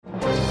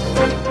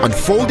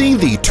unfolding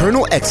the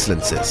eternal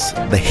excellences,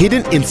 the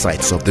hidden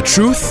insights of the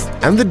truth,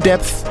 and the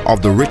depth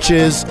of the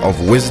riches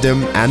of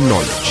wisdom and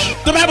knowledge.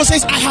 The Bible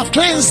says, I have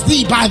cleansed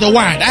thee by the word.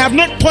 I have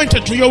not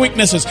pointed to your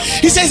weaknesses.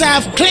 He says, I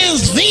have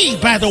cleansed thee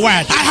by the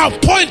word. I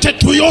have pointed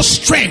to your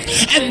strength.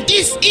 And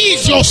this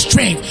is your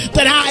strength,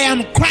 that I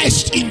am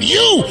Christ in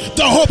you,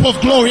 the hope of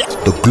glory.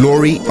 The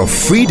glory of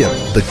freedom,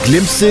 the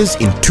glimpses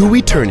into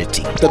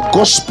eternity. The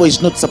gospel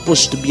is not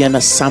supposed to be an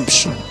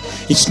assumption.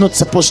 It's not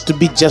supposed to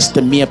be just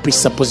a mere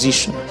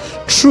presupposition.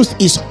 Truth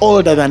is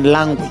older than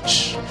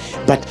language,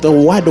 but the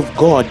word of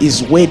God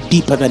is way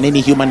deeper than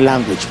any human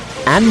language.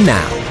 And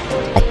now,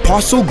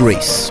 Apostle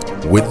Grace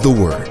with the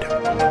word.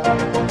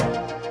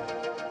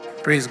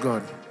 Praise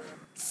God.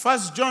 1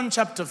 John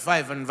chapter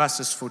 5 and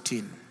verses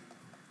 14.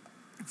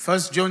 1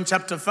 John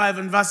chapter 5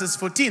 and verses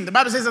 14. The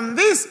Bible says, and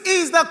this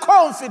is the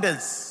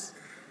confidence,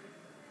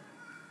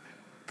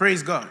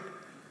 praise God,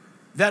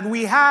 that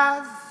we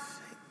have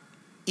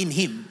in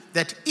him,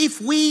 that if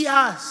we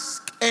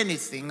ask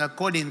anything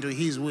according to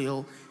his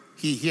will,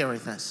 he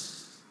heareth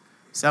us.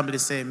 Somebody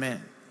say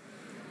amen.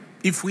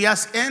 If we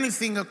ask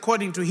anything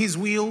according to his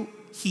will,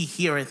 he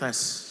heareth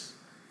us.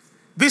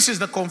 This is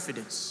the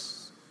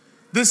confidence.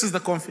 This is the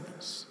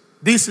confidence.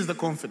 This is the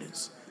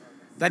confidence.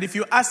 That if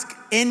you ask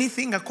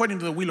anything according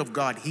to the will of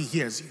God, he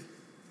hears you.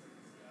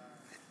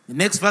 The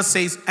next verse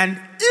says, and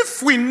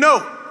if we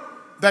know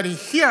that he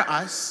hears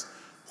us,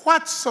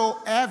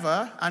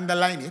 whatsoever,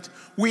 underline it,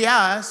 we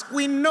ask,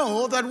 we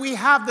know that we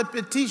have the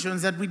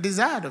petitions that we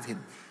desired of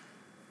him.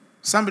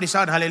 Somebody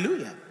shout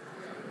hallelujah.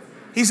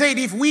 He said,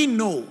 if we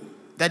know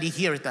that he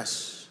heareth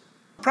us.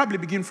 Probably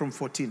begin from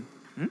 14.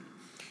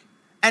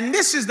 And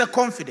this is the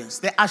confidence,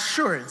 the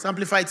assurance.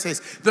 Amplified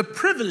says, the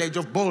privilege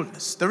of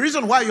boldness. The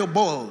reason why you're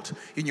bold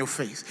in your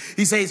faith.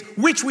 He says,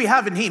 which we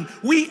have in him.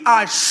 We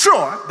are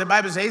sure, the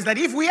Bible says, that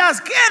if we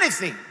ask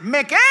anything,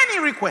 make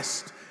any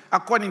request,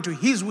 according to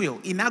his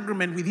will, in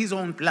agreement with his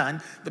own plan,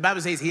 the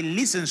Bible says he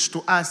listens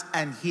to us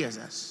and hears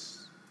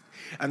us.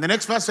 And the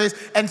next verse says,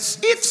 and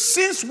if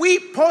since we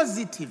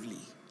positively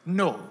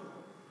know,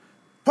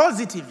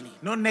 positively,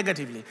 not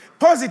negatively,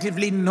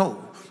 positively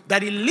know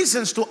that he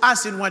listens to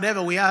us in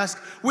whatever we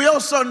ask, we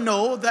also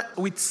know that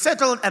with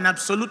settled and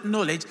absolute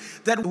knowledge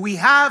that we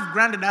have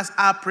granted us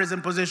our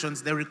present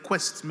possessions, the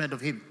requests made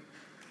of him.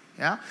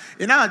 Yeah?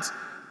 In other words,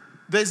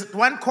 there's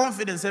one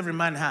confidence every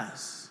man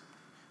has.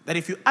 That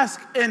if you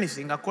ask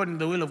anything according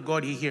to the will of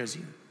God, he hears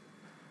you.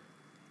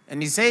 And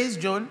he says,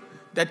 John,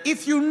 that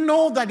if you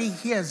know that he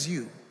hears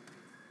you,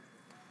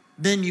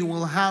 then you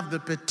will have the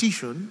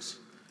petitions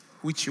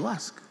which you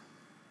ask.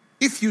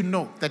 If you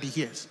know that he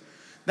hears.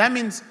 That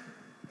means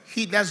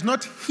he does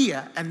not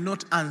hear and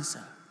not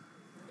answer.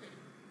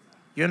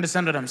 You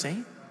understand what I'm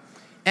saying?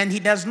 And he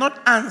does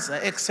not answer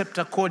except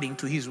according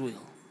to his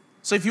will.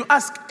 So if you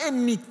ask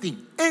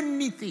anything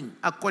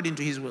according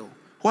to his will,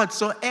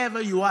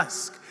 whatsoever you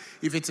ask,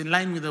 if it's in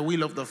line with the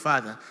will of the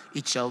Father,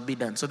 it shall be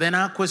done. So then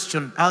our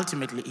question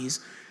ultimately is,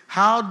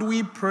 how do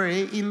we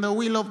pray in the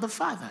will of the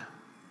Father?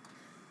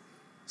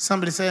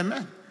 Somebody say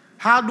amen.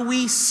 How do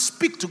we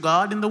speak to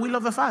God in the will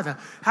of the Father?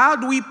 How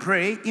do we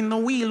pray in the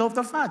will of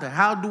the Father?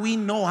 How do we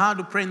know how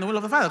to pray in the will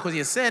of the Father? Because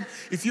he said,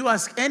 if you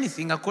ask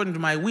anything according to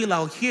my will,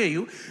 I'll hear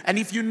you. And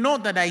if you know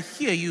that I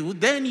hear you,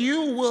 then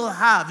you will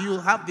have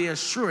the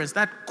assurance,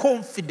 that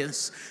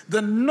confidence,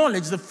 the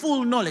knowledge, the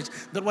full knowledge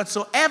that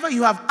whatsoever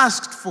you have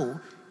asked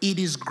for, it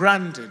is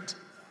granted.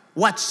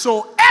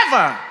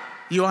 Whatsoever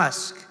you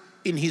ask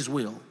in his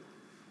will,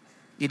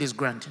 it is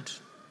granted.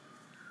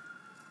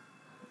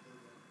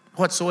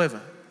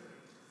 Whatsoever.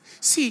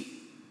 See,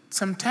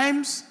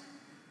 sometimes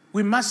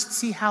we must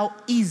see how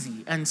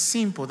easy and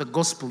simple the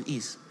gospel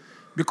is,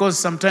 because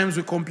sometimes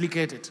we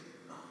complicate it.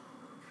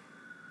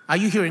 Are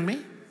you hearing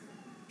me?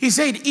 He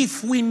said,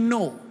 if we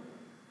know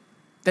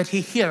that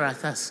he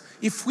heareth us,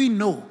 if we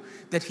know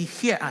that he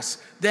hear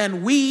us,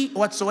 then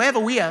whatsoever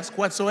we ask,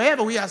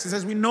 he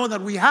says, we know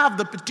that we have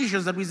the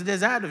petitions that we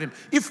desired of him,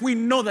 if we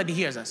know that he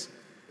hears us.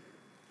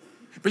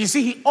 But you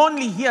see, he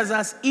only hears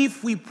us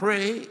if we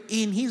pray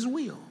in his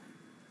will.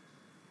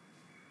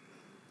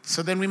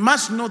 So then we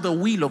must know the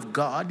will of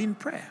God in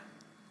prayer.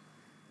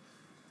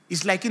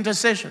 It's like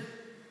intercession.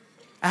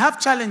 I have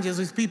challenges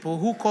with people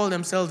who call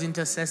themselves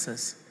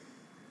intercessors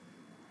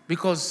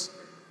because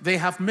they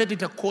have made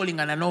it a calling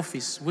and an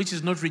office which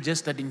is not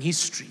registered in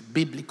history,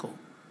 biblical.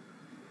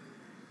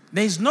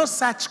 There is no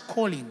such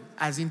calling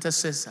as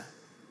intercessor.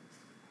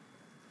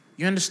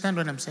 You understand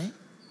what I'm saying?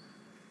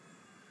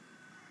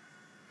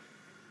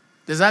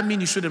 Does that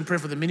mean you shouldn't pray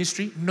for the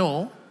ministry?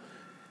 No.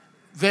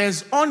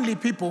 There's only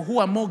people who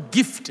are more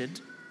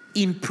gifted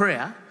in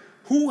prayer,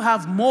 who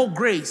have more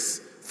grace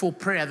for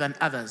prayer than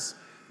others.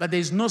 But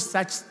there's no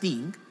such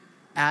thing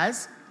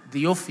as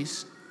the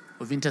office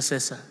of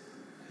intercessor.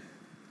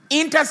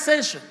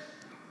 Intercession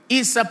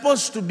is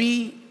supposed to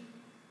be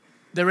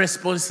the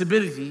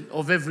responsibility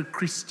of every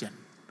Christian.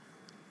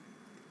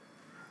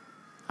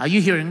 Are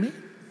you hearing me?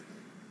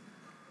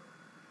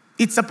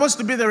 It's supposed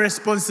to be the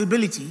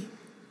responsibility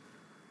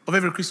of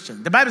every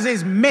Christian. The Bible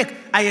says,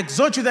 I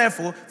exhort you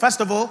therefore,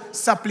 first of all,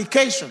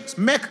 supplications.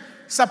 Make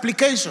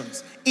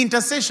supplications,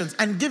 intercessions,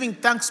 and giving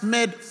thanks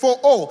made for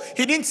all.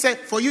 He didn't say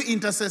for you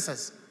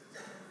intercessors.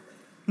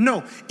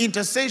 No,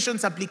 intercession,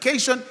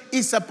 supplication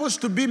is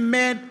supposed to be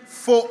made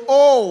for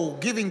all.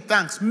 Giving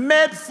thanks,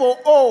 made for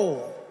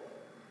all.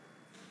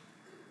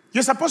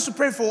 You're supposed to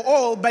pray for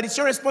all, but it's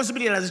your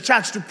responsibility as a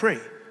church to pray.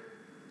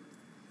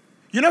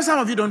 You know, some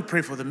of you don't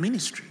pray for the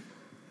ministry.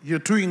 You're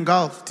too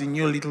engulfed in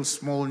your little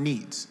small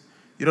needs.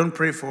 You don't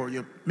pray for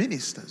your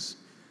ministers.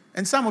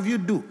 And some of you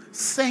do.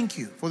 Thank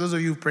you for those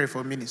of you who pray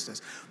for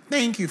ministers.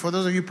 Thank you for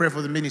those of you who pray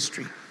for the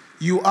ministry.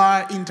 You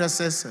are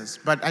intercessors,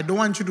 but I don't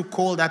want you to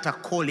call that a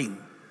calling.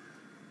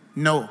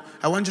 No,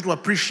 I want you to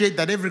appreciate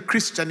that every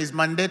Christian is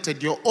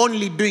mandated. You're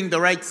only doing the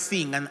right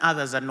thing and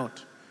others are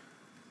not.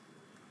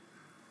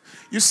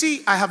 You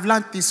see, I have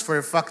learned this for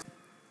a fact.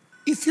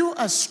 If you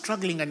are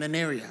struggling in an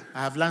area,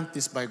 I have learned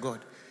this by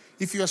God.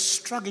 If you are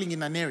struggling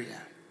in an area,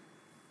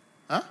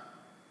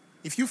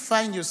 if you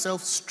find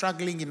yourself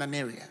struggling in an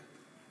area,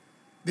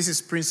 this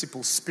is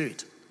principle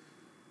spirit.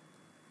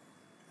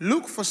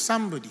 Look for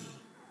somebody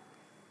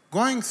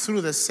going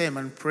through the same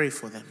and pray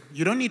for them.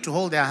 You don't need to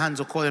hold their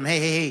hands or call them,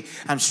 hey,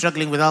 I'm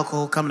struggling with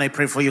alcohol. Come and I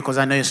pray for you because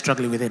I know you're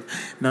struggling with it.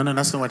 No,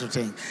 that's not what I'm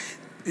saying.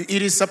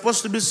 It is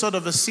supposed to be sort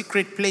of a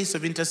secret place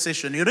of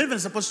intercession. You're not even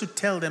supposed to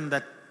tell them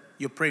that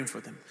you're praying for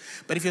them.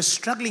 But if you're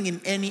struggling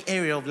in any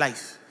area of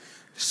life,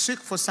 seek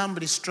for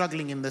somebody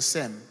struggling in the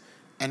same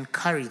and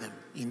carry them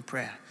in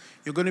prayer.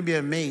 You're going to be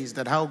amazed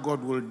at how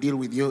God will deal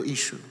with your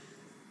issue.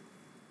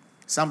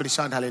 Somebody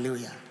shout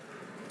hallelujah.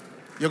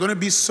 You're going to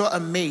be so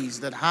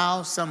amazed at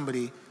how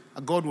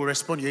God will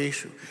respond to your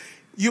issue.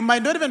 You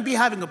might not even be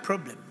having a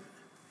problem,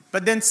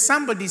 but then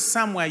somebody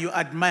somewhere you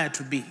admire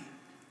to be,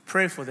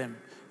 pray for them.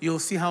 You'll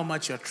see how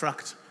much you're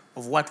attracted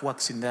of what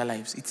works in their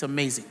lives. It's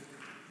amazing.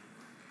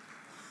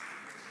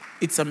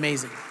 It's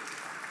amazing.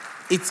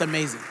 It's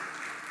amazing.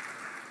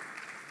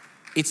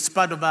 It's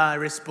part of our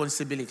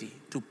responsibility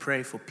to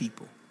pray for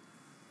people.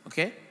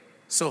 Okay?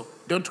 So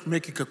don't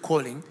make it a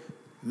calling.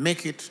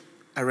 Make it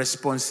a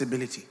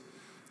responsibility.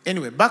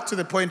 Anyway, back to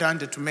the point I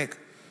wanted to make.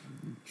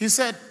 He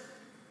said,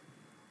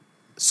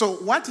 so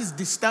what is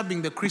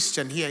disturbing the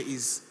Christian here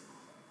is,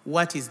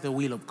 what is the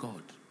will of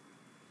God?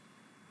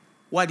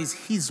 What is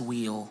his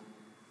will?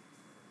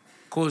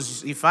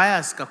 Because if I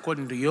ask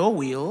according to your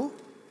will,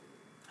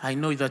 I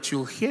know that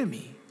you'll hear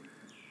me.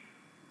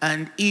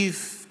 And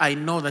if I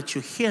know that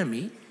you hear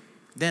me,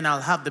 then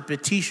I'll have the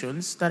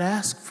petitions that I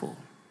ask for.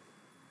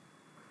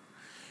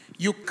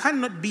 You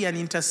cannot be an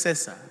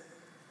intercessor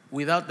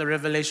without the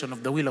revelation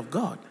of the will of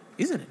God,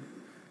 isn't it?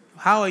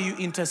 How are you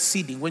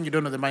interceding when you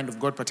don't know the mind of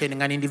God pertaining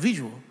to an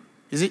individual?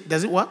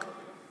 Does it work?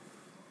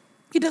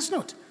 It does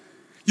not.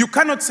 You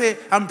cannot say,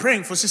 I'm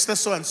praying for sister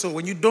so-and-so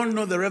when you don't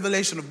know the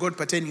revelation of God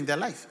pertaining in their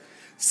life.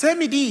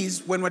 Same it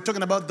is when we're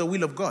talking about the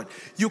will of God.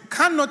 You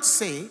cannot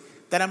say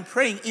that I'm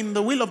praying in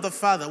the will of the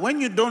Father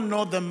when you don't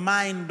know the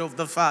mind of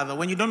the Father,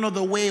 when you don't know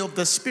the way of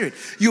the Spirit.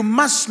 You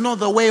must know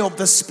the way of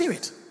the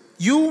Spirit.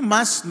 You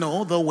must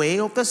know the way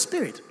of the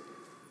Spirit.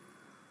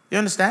 You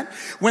understand?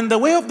 When the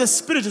way of the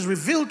Spirit is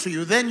revealed to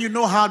you, then you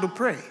know how to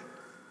pray.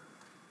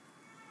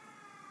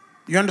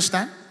 You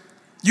understand?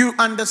 You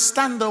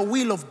understand the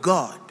will of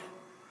God.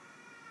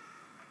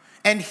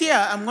 And here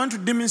I'm going to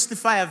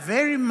demystify a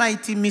very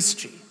mighty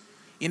mystery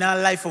in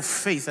our life of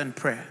faith and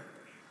prayer.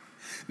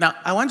 Now,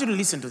 I want you to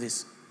listen to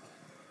this.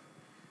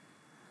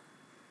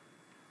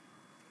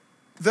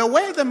 The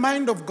way the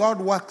mind of God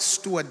works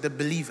toward the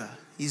believer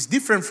is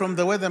different from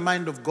the way the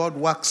mind of God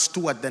works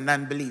toward the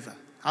non-believer.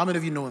 How many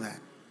of you know that?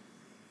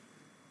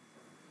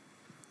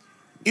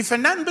 If a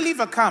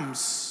non-believer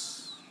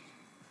comes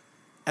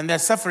and they're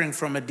suffering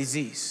from a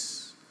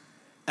disease,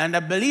 and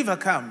a believer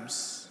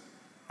comes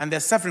and they're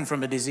suffering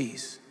from a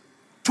disease,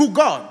 to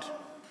God,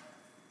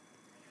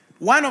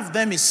 one of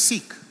them is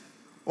sick,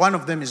 one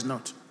of them is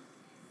not.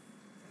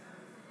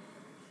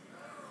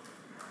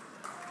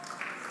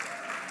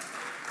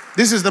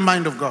 This is the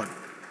mind of God.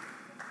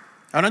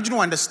 I want you to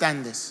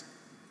understand this.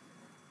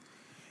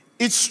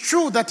 It's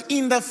true that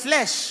in the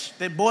flesh,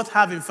 they both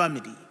have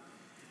infirmity.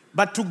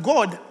 But to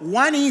God,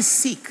 one is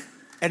sick,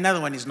 another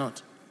one is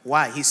not.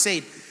 Why? He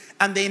said,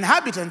 and the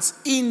inhabitants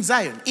in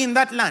Zion, in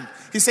that land,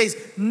 he says,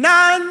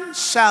 none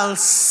shall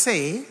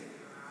say,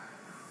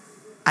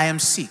 I am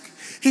sick.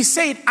 He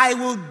said, I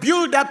will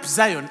build up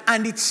Zion,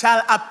 and it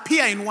shall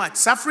appear in what?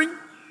 Suffering?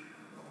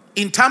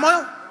 In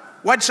turmoil?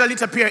 What shall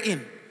it appear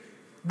in?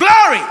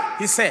 Glory,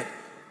 he said.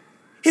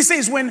 He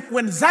says,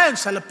 when Zion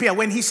shall appear,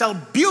 when he shall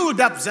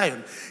build up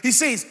Zion, he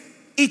says,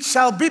 it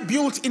shall be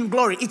built in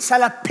glory. It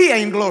shall appear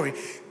in glory.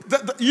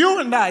 You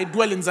and I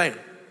dwell in Zion.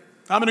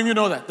 How many of you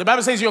know that? The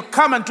Bible says, you'll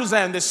come unto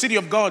Zion, the city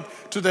of God,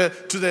 to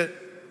the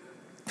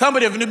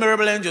company of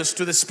innumerable angels,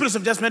 to the spirits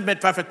of judgment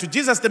made perfect, to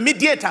Jesus, the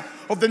mediator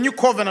of the new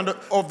covenant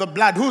of the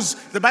blood,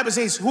 the Bible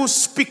says, who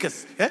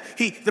speaketh.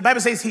 The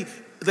Bible says,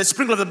 the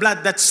sprinkle of the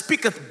blood that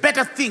speaketh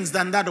better things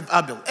than that of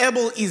Abel.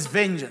 Abel is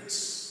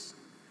vengeance,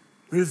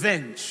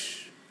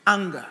 revenge,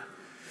 anger.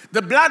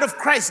 The blood of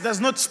Christ does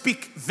not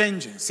speak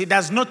vengeance. It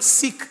does not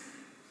seek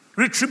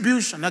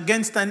retribution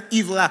against an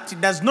evil act. It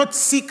does not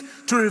seek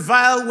to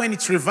revile when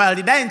it's reviled.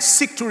 It doesn't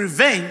seek to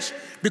revenge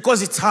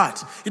because it's hard.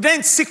 It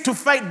doesn't seek to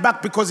fight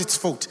back because it's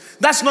fought.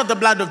 That's not the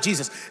blood of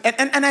Jesus.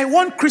 And I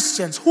want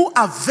Christians who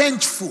are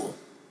vengeful.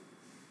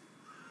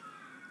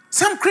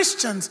 Some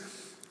Christians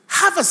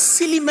have a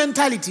silly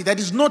mentality that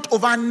is not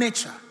of our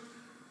nature.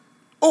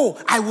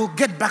 Oh, I will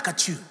get back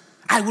at you.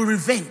 I will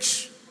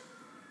revenge.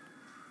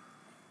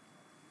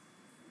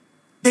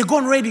 They go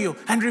on radio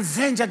and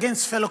revenge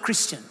against fellow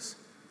Christians.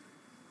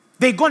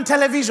 They go on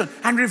television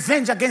and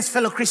revenge against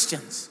fellow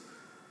Christians.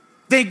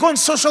 They go on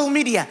social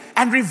media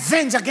and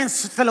revenge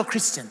against fellow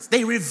Christians.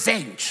 They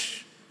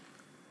revenge.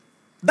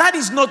 That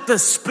is not the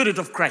Spirit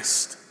of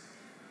Christ.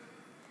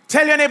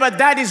 Tell your neighbor,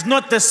 that is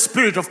not the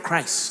Spirit of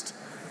Christ.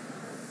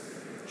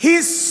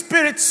 His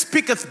Spirit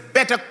speaketh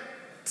better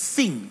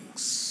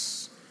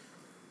things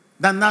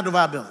than that of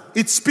Abel.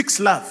 It speaks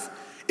love.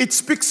 It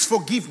speaks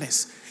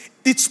forgiveness.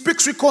 It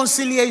speaks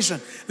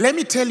reconciliation. Let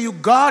me tell you,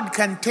 God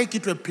can take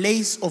you to a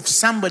place of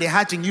somebody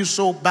hurting you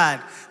so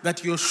bad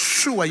that you're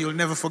sure you'll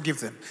never forgive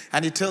them.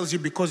 And He tells you,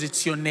 because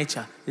it's your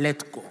nature,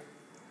 let go.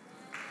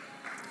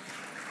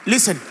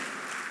 Listen,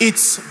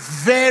 it's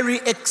very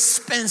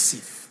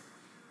expensive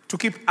to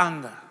keep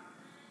anger.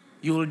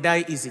 You will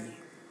die easily.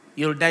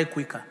 You'll die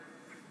quicker.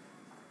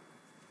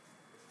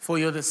 For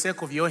the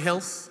sake of your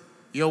health,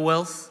 your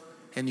wealth,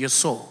 and your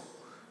soul,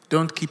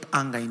 don't keep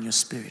anger in your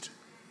spirit.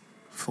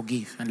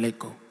 Forgive and let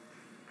go.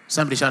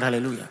 Somebody shout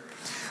hallelujah.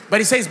 But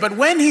He says, but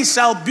when He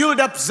shall build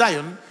up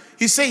Zion,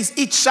 He says,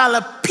 it shall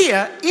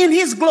appear in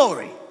His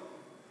glory.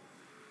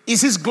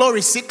 Is His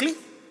glory sickly?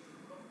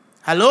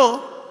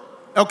 Hello?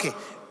 Okay,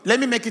 let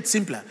me make it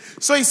simpler.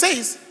 So He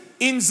says,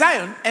 in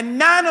Zion, and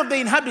none of the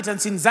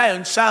inhabitants in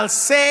Zion shall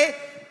say,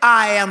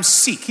 I am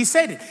sick. He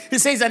said it. He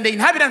says, and the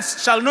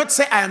inhabitants shall not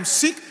say, I am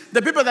sick.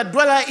 The people that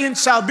dwell therein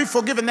shall be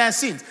forgiven their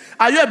sins.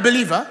 Are you a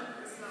believer?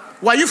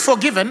 Were you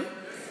forgiven?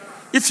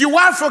 If you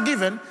are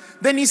forgiven,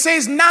 then He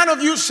says, none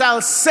of you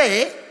shall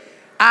say,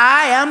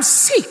 I am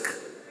sick.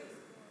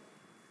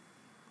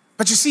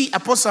 But you see,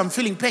 Apostle, I'm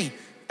feeling pain.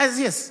 As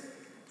yes,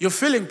 you're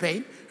feeling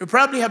pain. You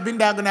probably have been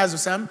diagnosed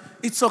with some.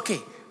 It's okay.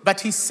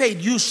 But He said,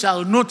 you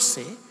shall not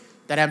say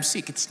that I'm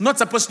sick. It's not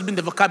supposed to be in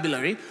the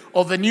vocabulary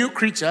of a new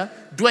creature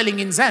dwelling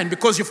in Zion,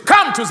 because you've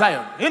come to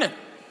Zion, isn't it?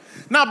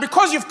 Now,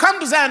 because you've come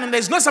to Zion and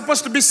there's not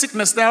supposed to be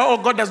sickness there, or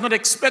God does not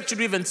expect you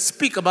to even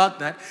speak about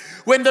that,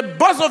 when the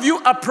both of you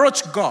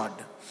approach God,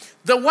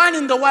 the one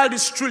in the world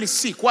is truly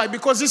sick. Why?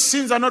 Because his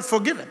sins are not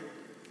forgiven.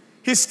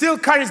 He still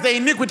carries the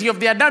iniquity of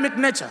the Adamic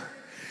nature.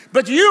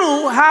 But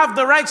you have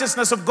the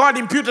righteousness of God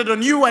imputed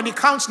on you, and He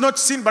counts not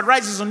sin but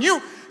righteousness on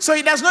you. So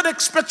He does not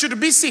expect you to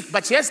be sick.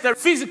 But yes, the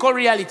physical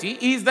reality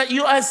is that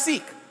you are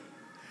sick.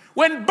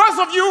 When both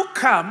of you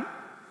come,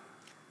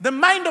 the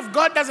mind of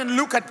God doesn't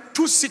look at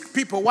two sick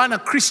people, one a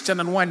Christian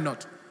and one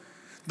not.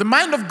 The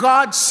mind of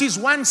God sees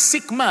one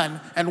sick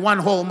man and one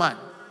whole man,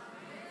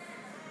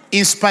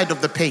 in spite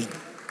of the pain.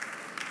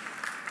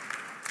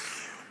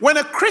 When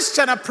a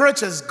Christian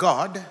approaches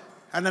God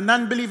and a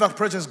non-believer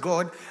approaches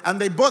God, and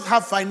they both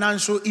have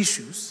financial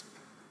issues,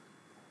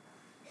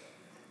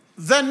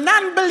 the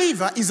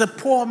non-believer is a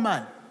poor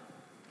man.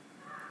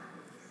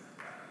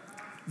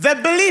 The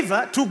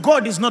believer to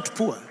God is not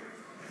poor.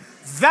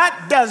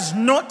 That does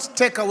not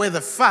take away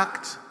the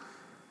fact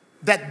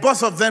that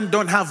both of them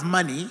don't have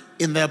money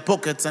in their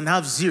pockets and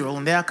have zero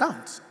in their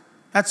accounts.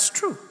 That's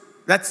true.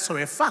 That's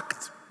a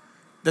fact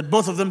that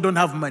both of them don't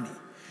have money.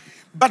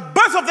 But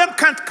both of them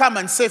can't come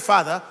and say,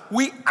 Father,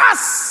 we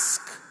ask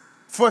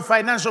for a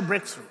financial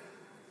breakthrough.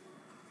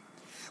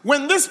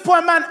 When this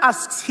poor man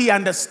asks, he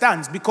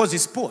understands because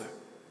he's poor.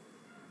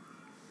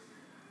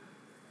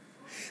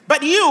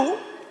 But you,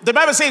 the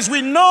Bible says,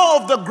 we know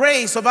of the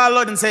grace of our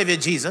Lord and Savior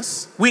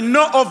Jesus. We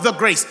know of the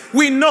grace.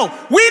 We know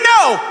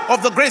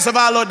of the grace of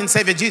our Lord and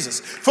Savior Jesus.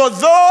 For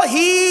though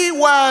He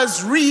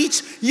was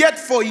rich, yet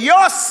for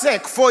your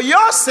sake,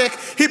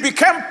 He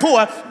became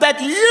poor,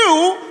 that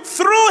you,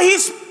 through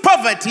His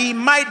poverty,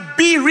 might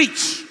be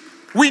rich.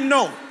 We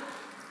know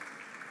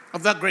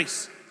of that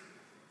grace.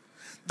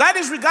 That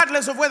is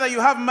regardless of whether you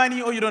have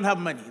money or you don't have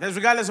money. That's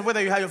regardless of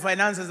whether you have your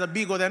finances are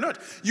big or they're not.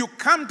 You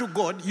come to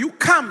God, you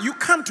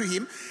come to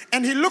Him,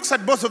 and He looks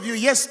at both of you.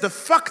 Yes, the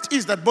fact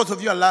is that both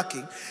of you are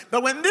lacking.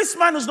 But when this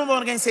man who's not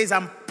born again says,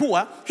 I'm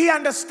poor, he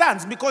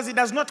understands, because he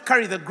does not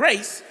carry the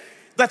grace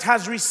that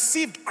has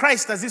received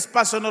Christ as his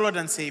personal Lord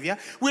and Savior.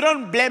 We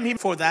don't blame him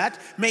for that.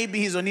 Maybe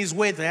he's on his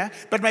way there.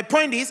 But my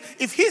point is,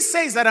 if he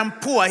says that I'm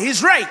poor,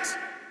 he's right.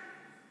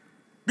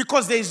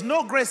 Because there is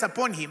no grace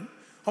upon him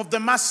of the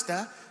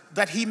Master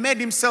that He made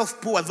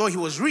Himself poor, though He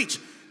was rich,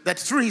 that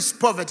through His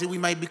poverty we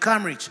might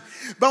become rich.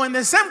 But when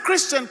the same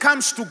Christian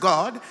comes to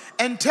God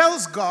and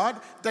tells God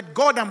that,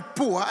 God, I'm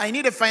poor, I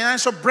need a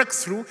financial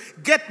breakthrough,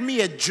 get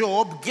me a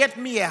job, get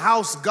me a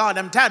house, God,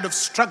 I'm tired of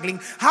struggling.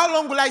 How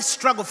long will I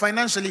struggle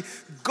financially?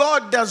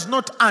 God does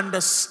not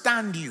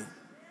understand you.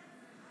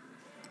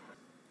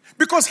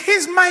 Because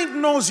His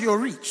mind knows you're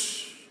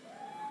rich.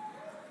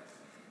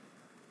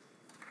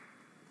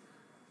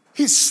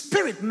 His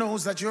spirit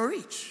knows that you're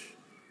rich.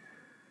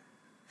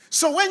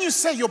 So when you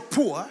say you're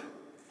poor,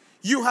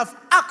 you have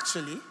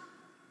actually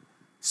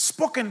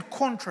spoken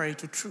contrary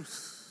to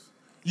truth.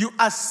 You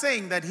are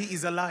saying that he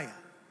is a liar.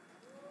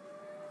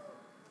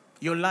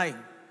 You're lying.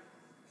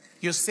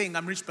 You're saying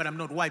I'm rich but I'm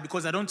not. Why?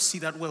 Because I don't see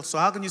that wealth. So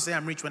how can you say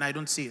I'm rich when I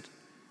don't see it?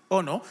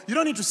 Oh no, you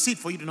don't need to see it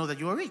for you to know that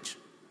you are rich.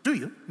 Do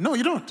you? No,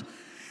 you don't.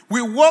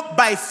 We walk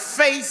by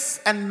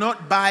faith and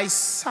not by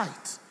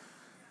sight.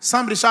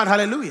 Somebody shout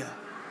hallelujah.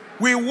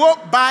 We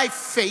walk by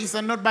faith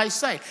and not by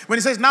sight. When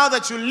it says, now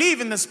that you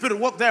live in the Spirit,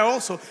 walk there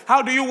also.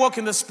 How do you walk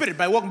in the Spirit?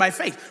 By walking by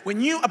faith.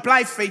 When you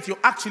apply faith, you're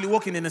actually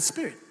walking in the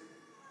Spirit.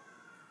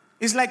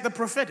 It's like the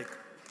prophetic.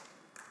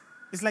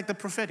 It's like the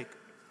prophetic.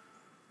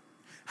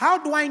 How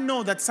do I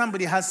know that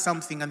somebody has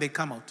something and they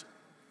come out?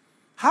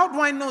 How do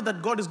I know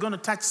that God is going to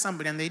touch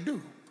somebody and they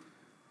do?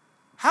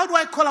 How do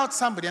I call out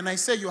somebody and I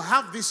say, you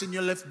have this in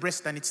your left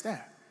breast and it's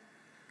there?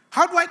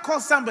 How do I call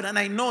somebody and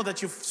I know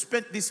that you've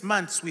spent these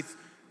months with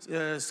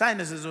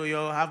sinuses or you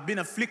have been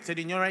afflicted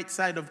in your right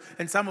side of,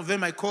 and some of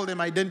them I call them,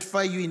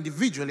 identify you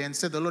individually and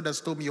say, the Lord has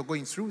told me you're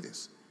going through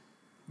this.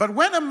 But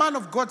when a man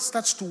of God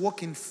starts to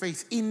walk in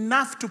faith,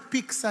 enough to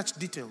pick such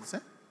details,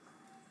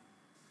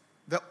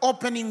 the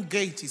opening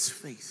gate is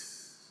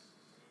faith.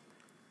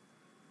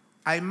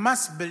 I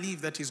must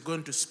believe that he's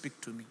going to speak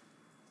to me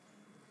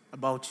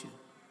about you.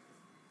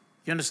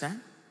 You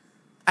understand?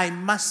 I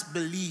must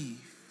believe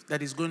that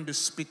he's going to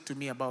speak to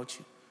me about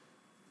you.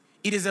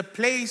 It is a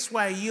place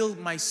where I yield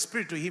my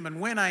spirit to him, and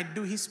when I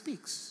do, he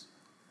speaks.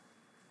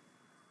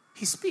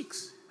 He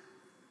speaks.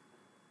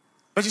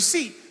 But you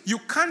see, you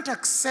can't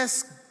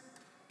access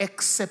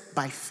except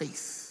by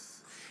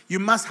faith. You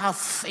must have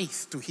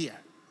faith to hear.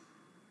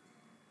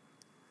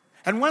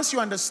 And once you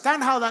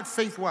understand how that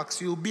faith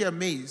works, you'll be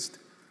amazed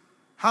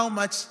how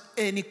much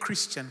any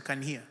Christian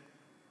can hear.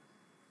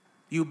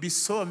 You'll be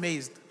so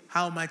amazed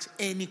how much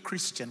any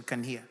Christian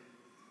can hear.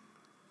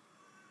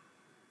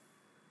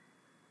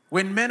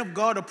 When men of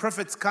God or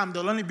prophets come,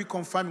 they'll only be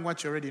confirming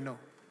what you already know.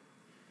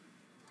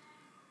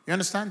 You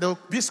understand? They'll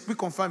be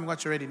confirming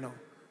what you already know.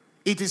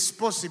 It is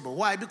possible.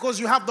 Why? Because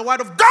you have the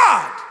word of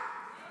God.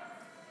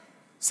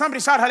 Somebody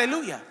shout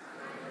hallelujah.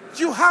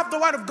 You have the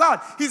word of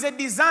God. He's a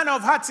designer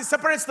of hearts. He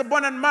separates the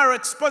bone and marrow,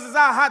 exposes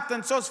our heart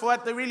and souls for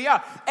what they really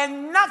are.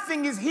 And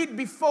nothing is hid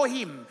before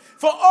him.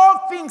 For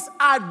all things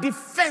are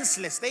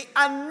defenseless. They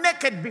are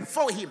naked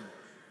before him,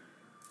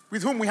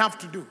 with whom we have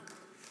to do.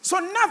 So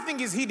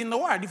nothing is hid in the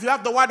word. If you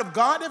have the word of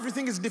God,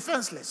 everything is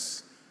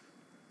defenseless.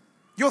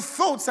 Your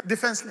thoughts are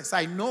defenseless.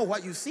 I know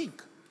what you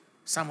think.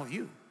 Some of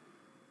you,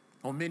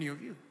 or many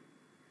of you.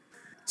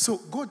 So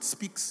God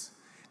speaks,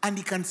 and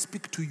he can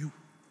speak to you.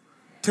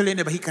 Tell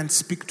anybody, he can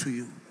speak to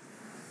you.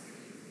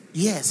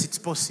 Yes, it's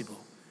possible.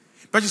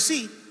 But you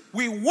see,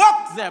 we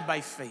walk there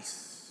by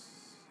faith.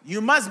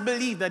 You must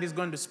believe that he's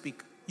going to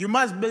speak. You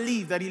must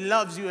believe that he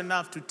loves you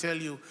enough to tell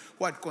you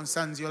what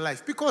concerns your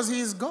life. Because he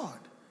is God.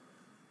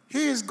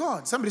 He is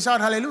God. Somebody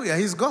shout hallelujah.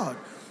 He's God.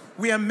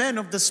 We are men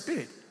of the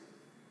Spirit.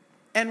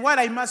 And what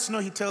I must know,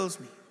 he tells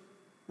me.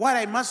 What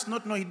I must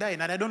not know, he died.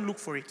 And I don't look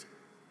for it.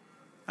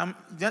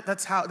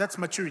 That's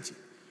maturity.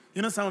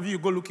 You know, some of you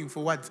go looking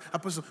for words.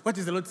 Apostle, what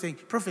is the Lord saying?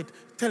 Prophet,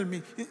 tell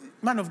me.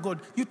 Man of God,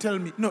 you tell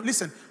me. No,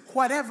 listen.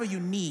 Whatever you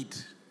need,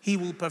 he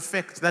will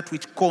perfect that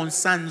which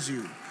concerns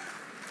you.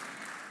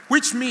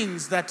 Which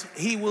means that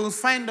he will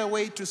find a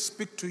way to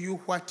speak to you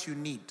what you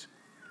need.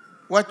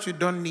 What you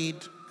don't need,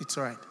 it's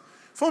all right.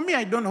 For me,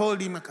 I don't hold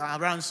him a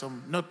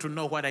ransom not to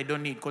know what I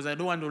don't need, because I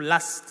don't want to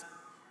lust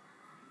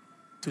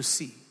to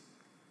see.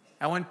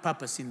 I want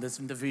purpose in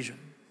the vision.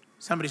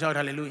 Somebody shout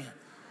hallelujah.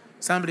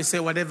 Somebody say,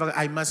 whatever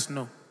I must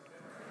know,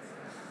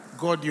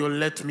 God, you'll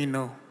let me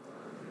know.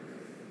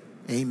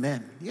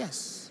 Amen.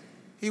 Yes,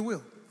 he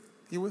will.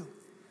 He will.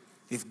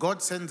 If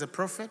God sends a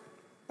prophet,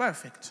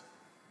 perfect.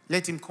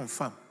 Let him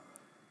confirm.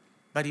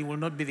 But he will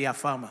not be the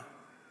affirmer.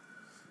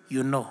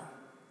 You know.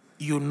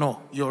 You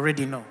know. You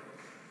already know.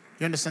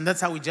 You understand? That's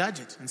how we judge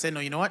it. And say,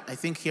 no, you know what? I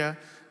think here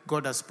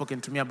God has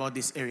spoken to me about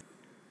this area.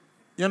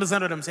 You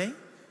understand what I'm saying?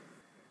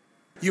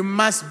 You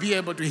must be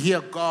able to hear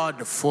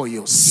God for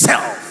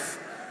yourself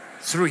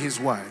through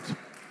his word.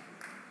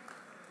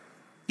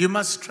 You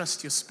must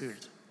trust your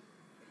spirit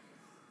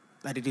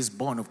that it is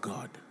born of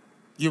God.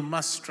 You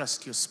must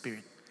trust your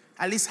spirit.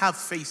 At least have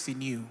faith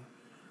in you.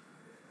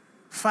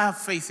 Have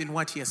faith in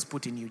what he has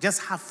put in you.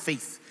 Just have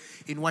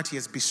faith in what he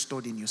has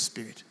bestowed in your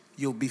spirit.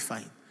 You'll be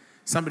fine.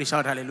 Somebody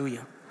shout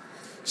hallelujah.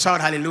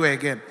 Shout hallelujah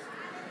again.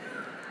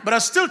 But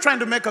I'm still trying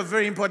to make a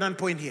very important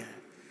point here.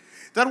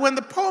 That when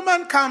the poor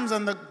man comes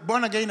and the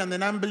born again and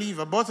the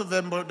unbeliever, both of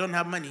them don't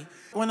have money.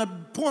 When a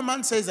poor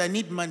man says, I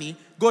need money,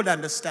 God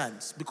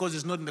understands because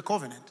it's not in the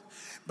covenant.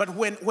 But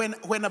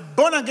when a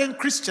born again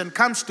Christian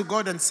comes to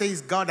God and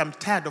says, God, I'm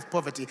tired of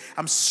poverty.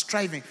 I'm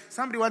striving.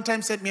 Somebody one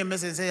time sent me a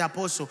message and said,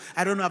 Apostle,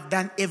 I don't know, I've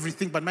done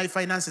everything, but my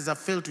finances have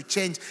failed to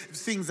change.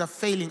 Things are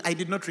failing. I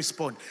did not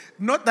respond.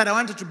 Not that I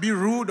wanted to be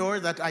rude or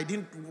that I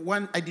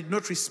did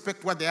not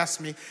respect what they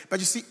asked me. But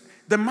you see,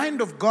 the mind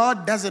of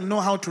God doesn't know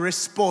how to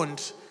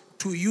respond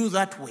to you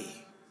that way.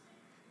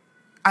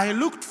 I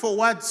looked for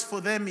words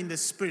for them in the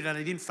spirit and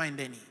I didn't find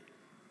any.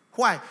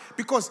 Why?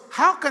 Because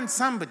how can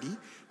somebody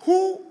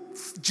who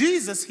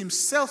Jesus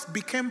himself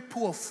became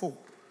poor for?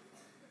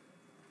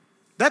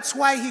 That's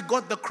why he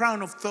got the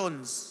crown of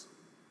thorns.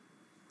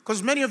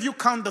 Because many of you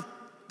count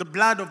the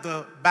blood of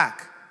the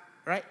back,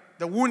 right?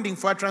 The wounding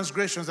for our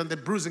transgressions and the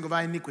bruising of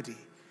our iniquity.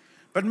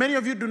 But many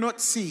of you do not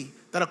see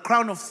that a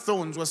crown of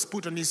thorns was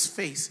put on his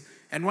face.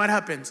 And what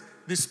happens?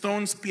 These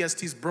thorns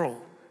pierced his brow.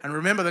 And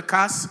remember the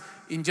curse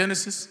in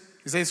Genesis?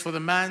 It says, for the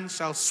man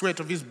shall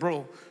sweat of his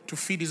brow to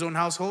feed his own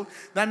household.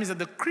 That means that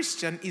the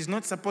Christian is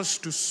not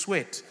supposed to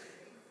sweat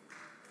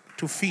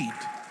to feed.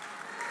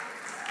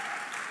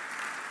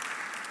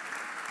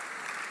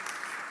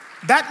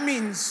 That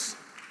means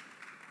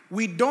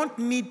we don't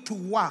need to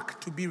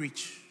work to be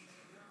rich.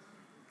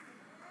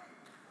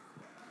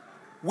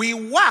 We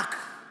work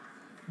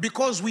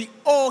because we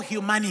owe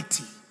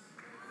humanity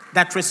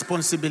that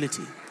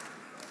responsibility.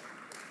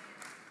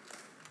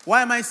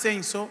 Why am I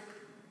saying so?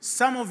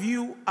 Some of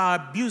you are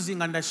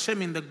abusing and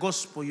shaming the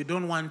gospel. You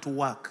don't want to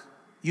work.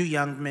 You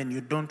young men,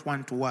 you don't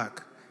want to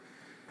work.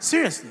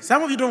 Seriously,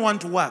 some of you don't want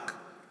to work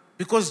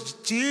because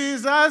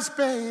Jesus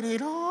paid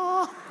it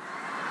all.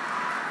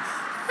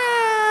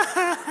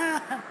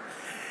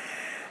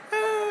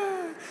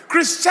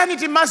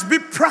 Christianity must be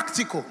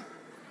practical.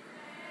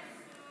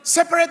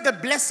 Separate the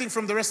blessing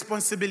from the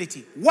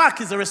responsibility.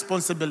 Work is a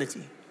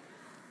responsibility.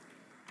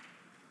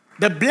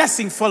 The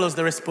blessing follows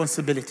the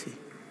responsibility.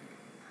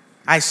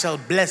 I shall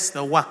bless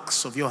the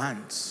works of your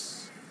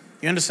hands.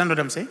 You understand what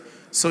I'm saying?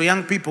 So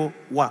young people,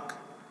 work.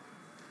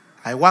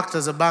 I worked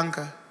as a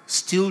banker,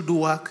 still do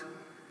work.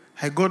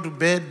 I go to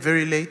bed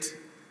very late.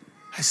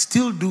 I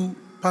still do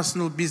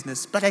personal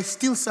business, but I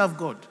still serve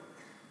God.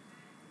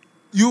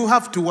 You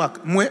have to work.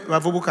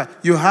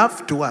 You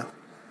have to work.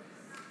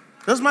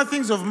 Those are my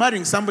things of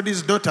marrying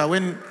somebody's daughter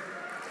when...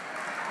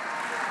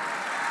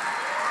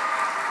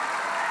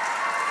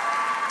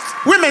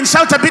 Women,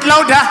 shout a bit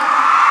louder.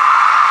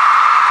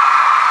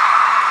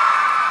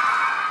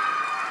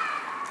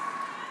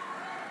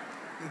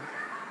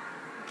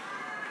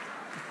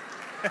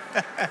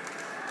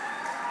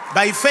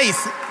 By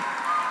faith.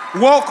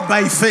 Walk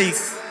by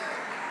faith.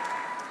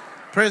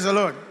 Praise the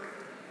Lord.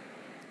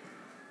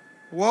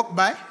 Walk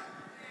by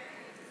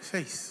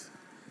faith.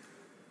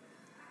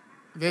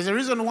 There's a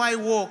reason why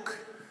walk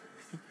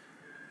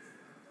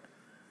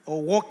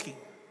or walking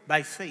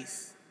by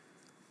faith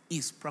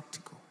is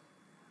practical.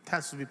 It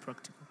has to be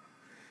practical.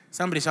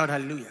 Somebody shout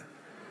hallelujah.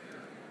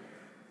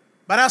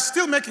 But I'm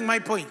still making my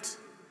point.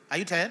 Are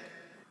you tired?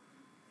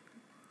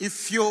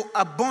 If you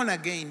are born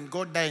again,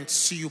 God doesn't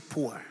see you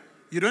poor.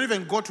 You don't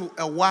even go to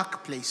a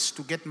workplace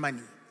to get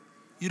money.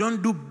 You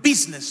don't do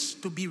business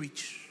to be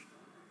rich.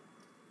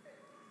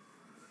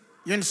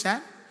 You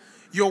understand?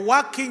 You're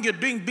working, you're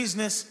doing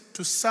business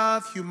to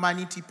serve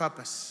humanity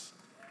purpose.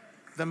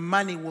 The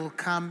money will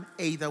come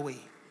either way.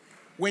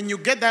 When you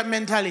get that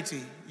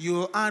mentality,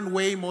 you'll earn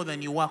way more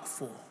than you work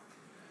for.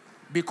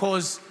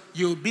 Because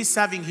you'll be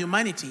serving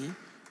humanity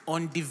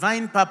on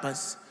divine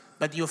purpose,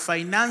 but your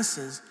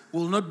finances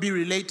will not be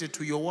related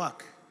to your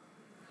work.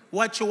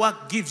 What your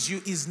work gives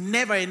you is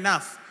never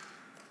enough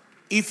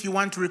if you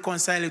want to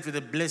reconcile it with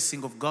the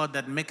blessing of God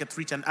that maketh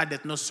rich and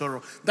addeth no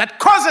sorrow, that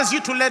causes you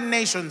to lend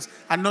nations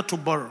and not to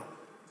borrow.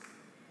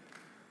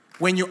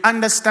 When you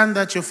understand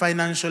that, your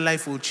financial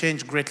life will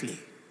change greatly.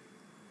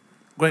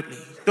 Greatly.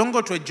 Don't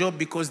go to a job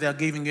because they are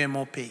giving you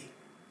more pay.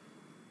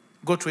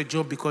 Go to a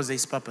job because there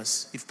is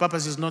purpose. If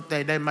purpose is not there,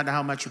 it doesn't matter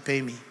how much you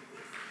pay me.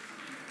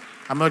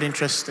 I'm not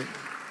interested.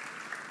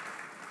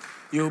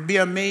 You'll be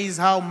amazed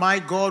how my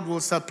God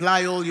will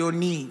supply all your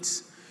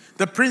needs.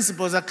 The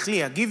principles are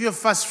clear. Give your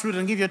first fruit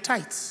and give your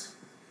tithes.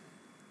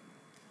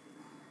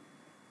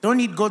 Don't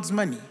need God's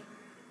money.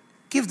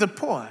 Give the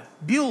poor.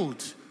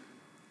 Build.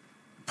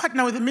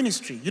 Partner with the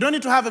ministry. You don't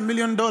need to have $1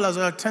 million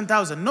or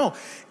 10,000. No.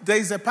 There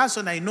is a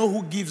person I know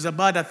who gives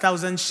about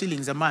 1,000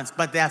 shillings a month,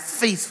 but they are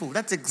faithful.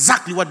 That's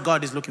exactly what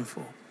God is looking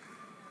for.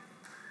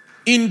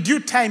 In due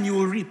time, you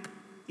will reap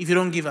if you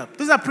don't give up.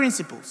 These are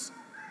principles.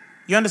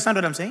 You understand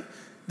what I'm saying?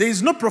 There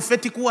is no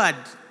prophetic word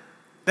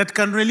that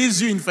can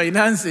release you in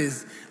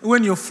finances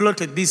when you're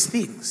floated these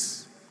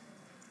things.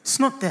 It's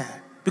not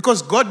there.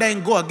 Because God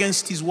doesn't go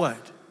against his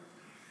word.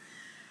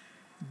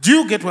 Do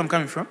you get where I'm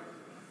coming from?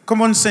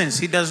 Common sense.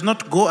 He does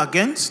not go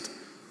against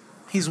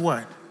his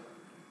word.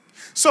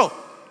 So,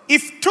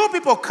 if two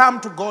people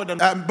come to God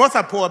and both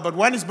are poor, but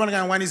one is born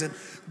again and one isn't,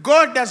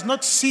 God does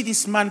not see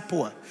this man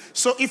poor.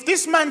 So if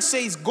this man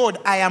says, God,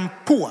 I am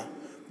poor,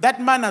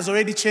 that man has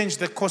already changed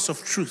the course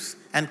of truth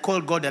and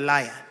called God a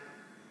liar.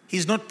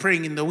 He's not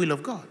praying in the will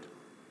of God.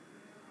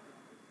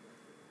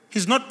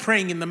 He's not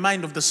praying in the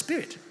mind of the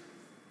Spirit.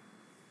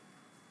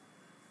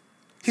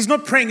 He's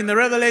not praying in the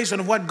revelation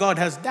of what God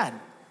has done.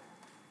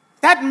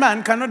 That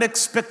man cannot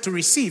expect to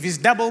receive. He's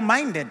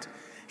double-minded.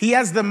 He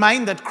has the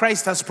mind that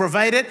Christ has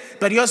provided,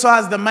 but he also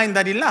has the mind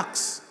that he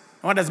lacks.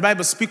 What does the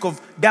Bible speak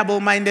of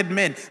double-minded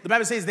men? The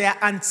Bible says they are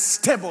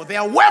unstable. They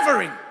are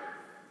wavering.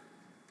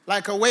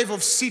 like a wave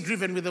of sea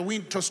driven with the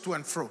wind tossed to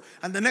and fro.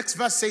 And the next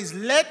verse says,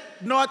 let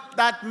not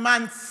that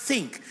man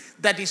think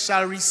that he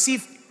shall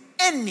receive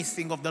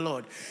anything of the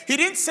Lord. He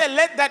didn't say,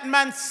 let that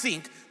man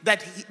think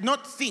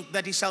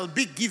that he shall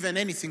be given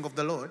anything of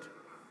the Lord.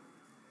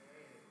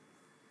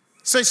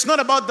 So it's not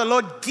about the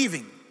Lord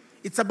giving.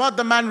 It's about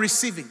the man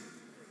receiving.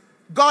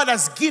 God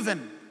has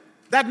given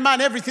that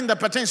man everything that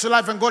pertains to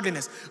life and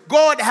godliness.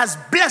 God has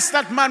blessed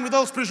that man with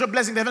all spiritual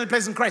blessings, the heavenly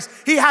place in Christ.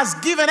 He has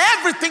given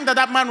everything that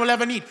that man will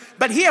ever need.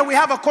 But here we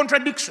have a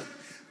contradiction.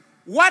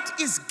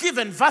 What is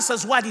given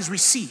versus what is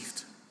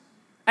received.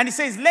 And he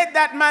says, let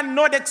that man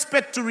not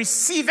expect to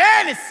receive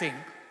anything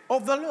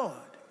of the Lord.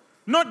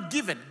 Not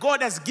given.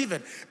 God has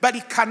given, but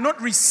he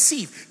cannot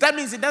receive. That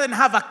means he doesn't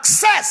have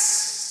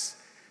access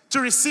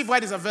to receive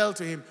what is available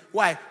to him.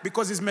 Why?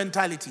 Because his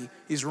mentality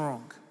is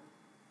wrong.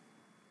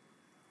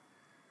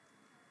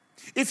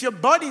 If your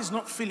body is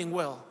not feeling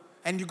well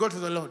and you go to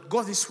the Lord,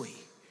 go this way.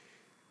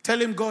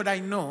 Tell him, God, I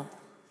know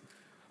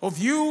of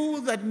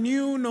you that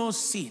knew no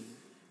sin,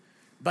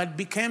 but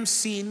became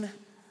sin,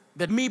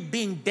 that me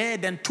being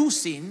dead unto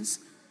sins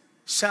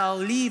shall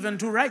live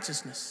unto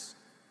righteousness.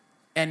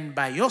 And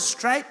by your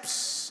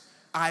stripes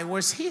I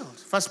was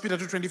healed. 1 Peter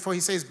 2:24,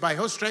 he says, by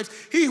your stripes,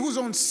 he whose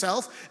own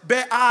self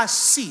bare our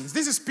sins.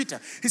 This is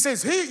Peter. He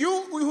says, this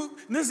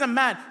is a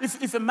man.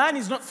 If a man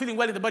is not feeling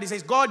well in the body, he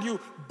says, God, you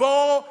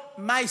bore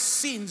my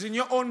sins in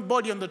your own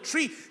body on the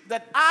tree,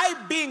 that I,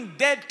 being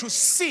dead to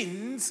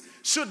sins,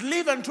 should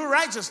live unto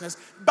righteousness.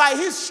 By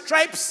his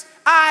stripes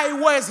I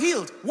was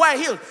healed. Why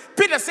healed?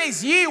 Peter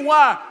says, ye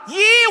were,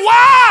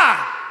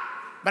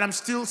 but I'm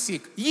still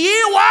sick.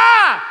 Ye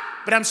were,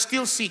 but I'm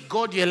still sick.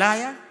 God, you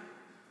liar.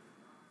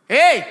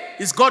 Hey,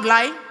 is God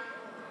lying?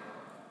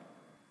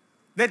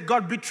 Let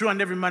God be true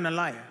and every man a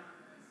liar.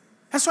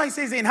 That's why he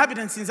says the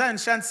inhabitants in Zion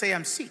shan't say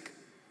I'm sick.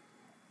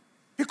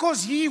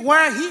 Because ye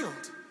were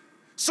healed.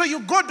 So you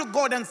go to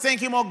God and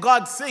thank him, oh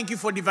God, thank you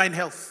for divine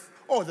health.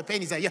 Oh, the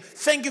pain is there. Yeah,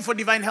 thank you for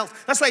divine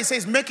health. That's why he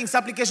says making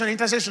supplication and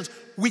intercessions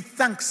with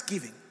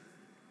thanksgiving.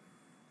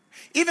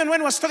 Even when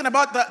he was talking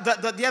about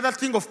the other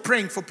thing of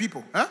praying for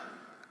people,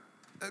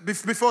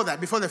 before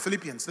the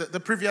Philippians, the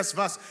previous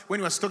verse, when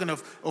he was talking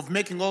of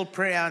making all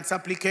prayer and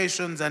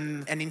supplications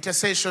and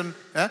intercession,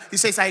 he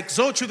says, I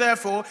exhort you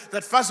therefore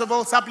that first of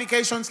all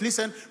supplications,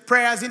 listen,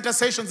 prayers,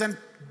 intercessions, and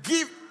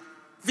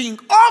giving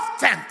of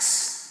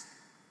thanks.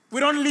 We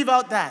don't leave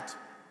out that.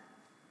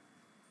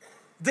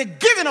 The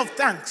giving of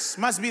thanks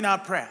must be in our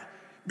prayer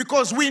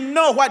because we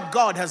know what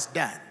God has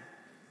done.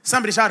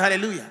 Somebody shout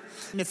hallelujah.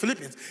 In the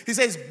Philippians, he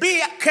says,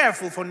 be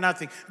careful for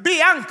nothing. Be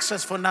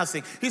anxious for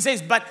nothing. He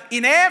says, but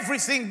in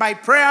everything by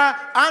prayer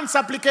and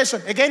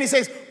supplication. Again, he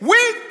says,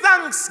 with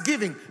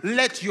thanksgiving,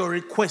 let your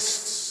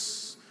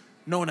requests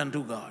known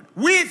unto God.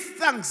 With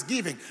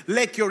thanksgiving,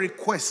 let your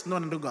requests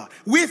known unto God.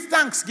 With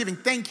thanksgiving,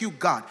 thank you,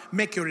 God.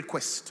 Make your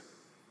request.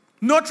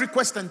 Not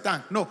request and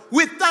thank. No,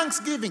 with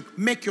thanksgiving,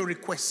 make your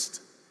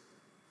request.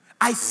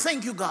 I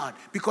thank you, God,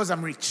 because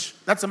I'm rich.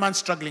 That's a man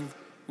struggling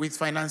with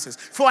finances.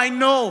 For I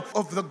know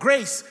of the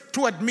grace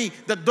toward me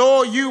that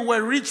though you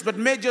were rich but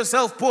made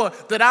yourself poor,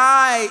 that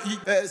I,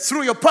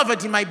 through your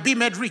poverty, might be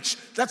made rich.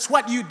 That's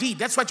what you did.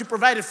 That's what you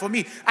provided for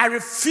me. I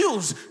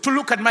refuse to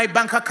look at my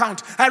bank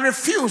account. I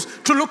refuse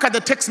to look at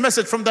the text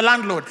message from the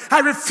landlord.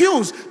 I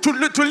refuse to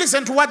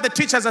listen to what the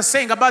teachers are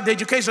saying about the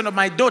education of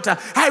my daughter.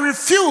 I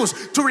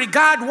refuse to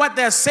regard what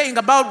they're saying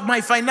about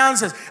my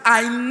finances.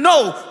 I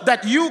know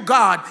that you,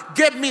 God,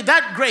 gave me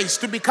that grace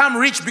to become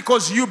rich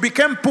because you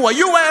became poor.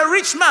 You were a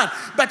rich man,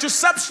 but you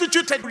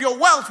substituted your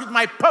wealth with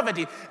my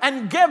poverty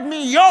and gave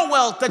me your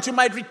wealth that you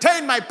might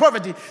retain my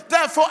poverty.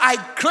 Therefore, I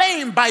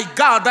claim by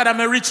God that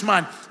I'm a rich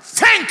man.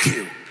 Thank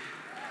you.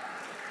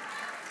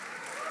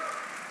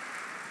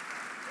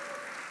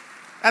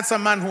 That's a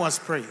man who has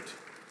prayed.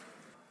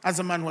 That's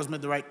a man who has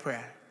made the right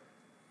prayer.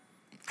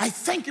 I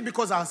thank you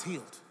because I was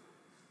healed.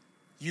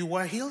 You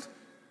were healed,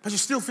 but you're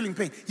still feeling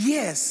pain.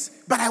 Yes,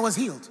 but I was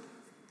healed.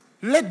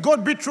 Let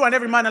God be true and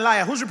every man a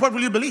liar. Whose report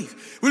will you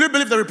believe? Will you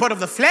believe the report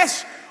of the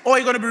flesh or are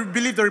you going to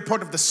believe the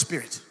report of the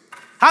spirit?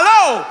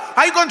 Hello?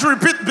 Are you going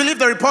to believe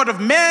the report of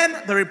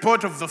man, the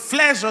report of the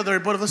flesh, or the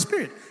report of the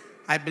spirit?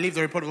 I believe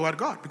the report of the word of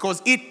God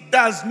because it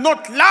does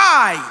not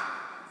lie.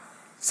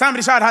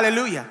 Somebody shout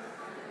hallelujah.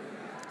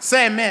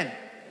 Say amen.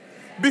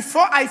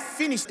 Before I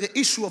finish the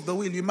issue of the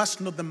will, you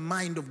must know the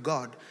mind of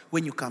God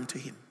when you come to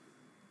him.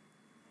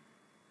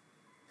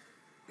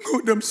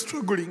 God, I'm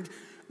struggling.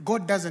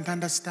 God doesn't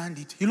understand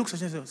it. He looks at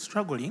you and says,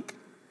 struggling?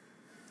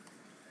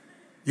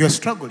 You're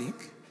struggling?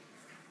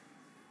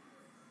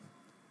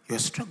 You're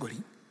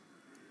struggling?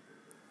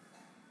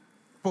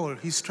 Paul,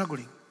 he's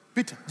struggling.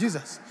 Peter,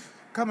 Jesus,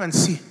 come and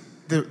see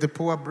the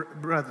poor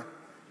brother.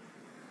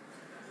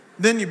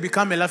 Then you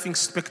become a laughing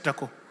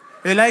spectacle.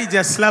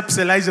 Elijah slaps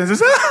Elijah and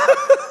says,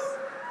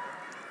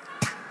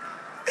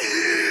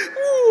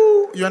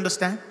 you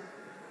understand?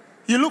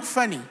 You look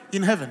funny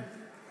in heaven.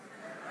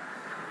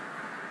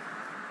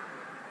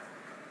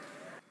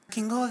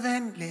 King of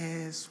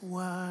endless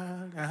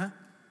world,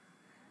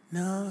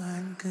 no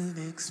one could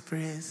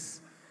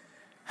express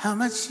how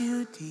much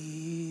you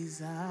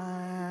desire.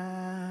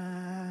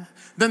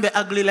 Then the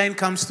ugly line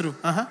comes through.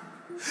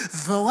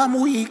 Though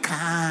I'm weak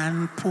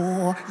and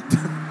poor.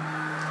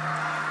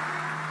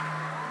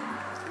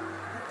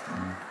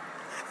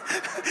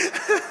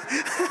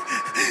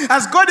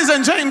 As God is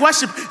enjoying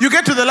worship, you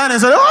get to the line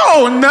and say,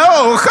 oh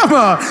no, come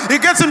on. He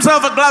gets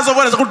himself a glass of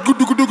water.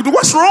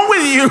 What's wrong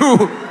with you?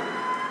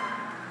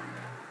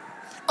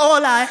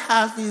 All I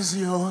have is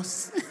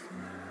yours.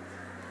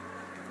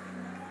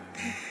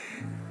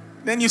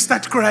 Then you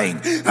start crying,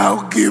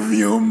 I'll give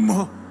you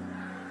more.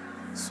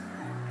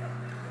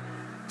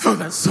 For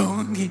the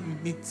song it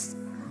means,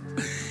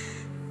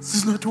 this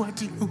is not what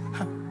you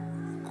have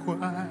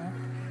required.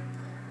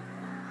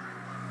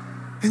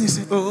 And you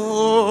say,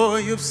 oh,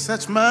 you've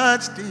such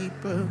much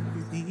deeper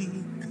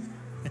within.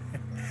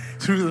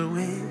 Through the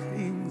way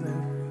things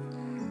are,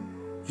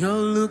 you're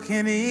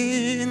looking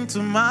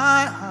into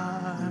my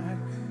heart.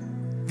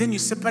 Then you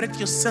separate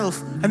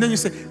yourself, and then you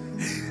say,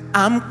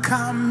 I'm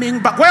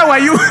coming back. Where were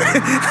you?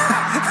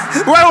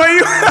 Where were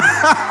you?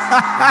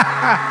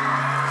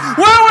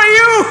 Where were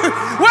you?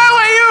 Where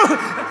were you?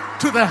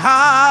 To the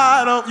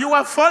heart of, you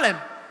are fallen.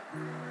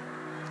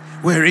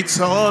 Where it's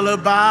all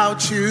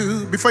about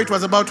you. Before it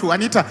was about who?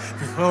 Anita.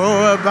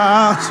 Before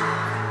about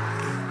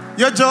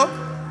your job.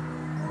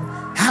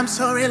 I'm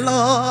sorry,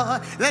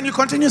 Lord. Then you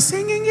continue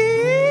singing.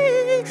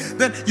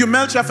 Then you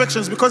melt your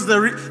affections because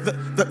the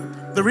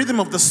rhythm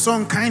of the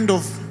song kind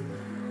of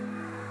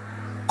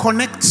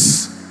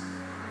connects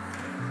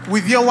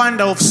with your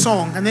wonder of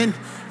song. And then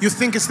you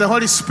think it's the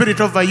Holy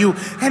Spirit over you.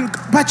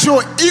 But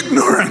you're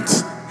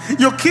ignorant.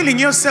 You're killing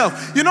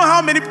yourself. You know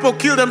how many people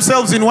kill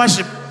themselves in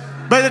worship?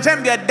 By the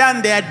time they are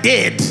done, they are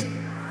dead.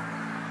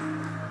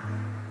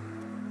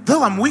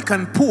 Though I'm weak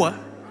and poor,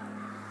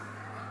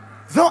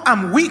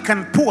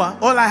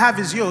 all I have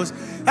is yours.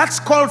 That's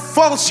called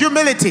false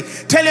humility.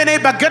 Tell your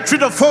neighbor, get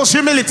rid of false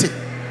humility.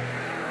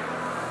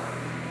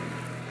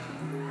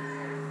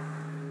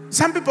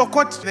 Some people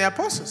quote the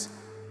apostles.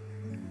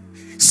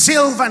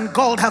 Silver and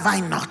gold have I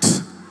not,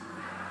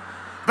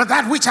 but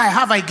that which I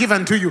have I give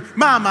unto you.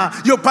 Mama,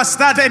 you're past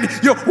that and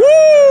you're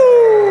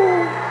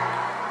woo!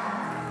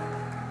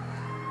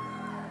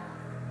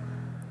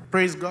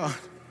 Praise God.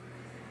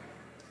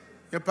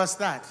 You're past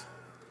that.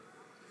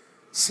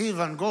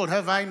 Silver and gold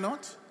have I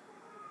not?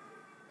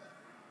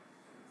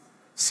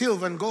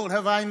 Silver and gold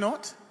have I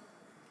not?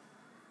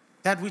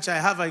 That which I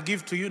have I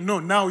give to you. No,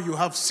 now you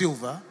have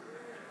silver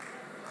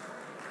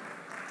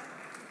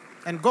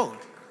and gold.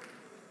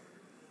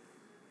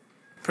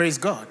 Praise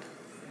God.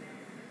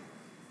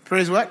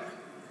 Praise what?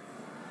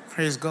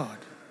 Praise God.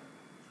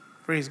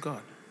 Praise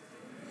God.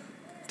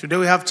 Today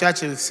we have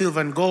churches with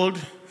silver and gold,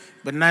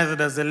 but neither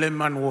does the lame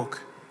man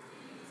walk.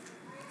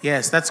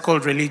 Yes, that's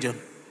called religion.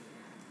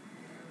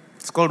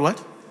 It's called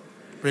what?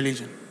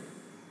 Religion.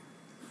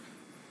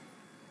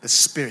 The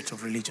spirit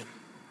of religion.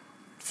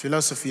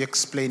 Philosophy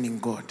explaining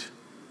God.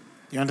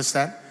 You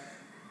understand?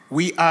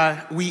 We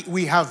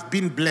have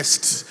been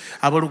blessed,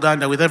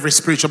 Uganda, with every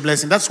spiritual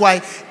blessing. That's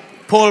why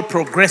Paul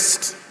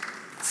progressed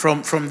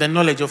from the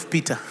knowledge of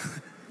Peter.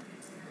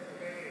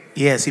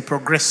 Yes, he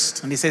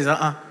progressed. And he says,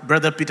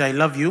 Brother Peter, I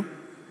love you,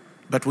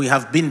 but we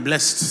have been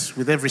blessed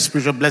with every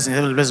spiritual blessing,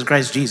 every blessing in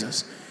Christ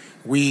Jesus.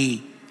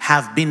 We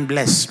have been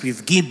blessed.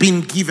 We've been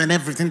given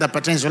everything that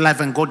pertains to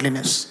life and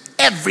godliness.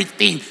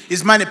 Everything.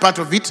 Is money part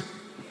of it?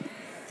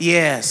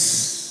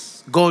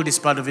 Yes. Gold is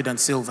part of it and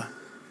silver.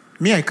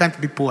 Me, I can't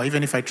be poor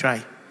even if I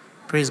try.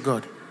 Praise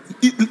God.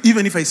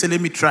 Even if I say,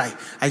 let me try,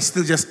 I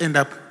still just end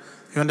up.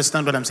 You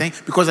understand what I'm saying?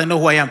 Because I know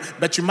who I am.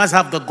 But you must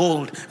have the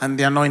gold and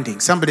the anointing.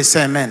 Somebody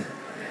say amen.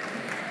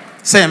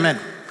 Say amen.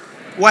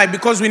 Why?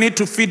 Because we need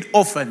to feed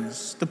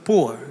orphans, the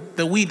poor,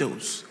 the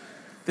widows,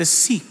 the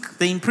sick,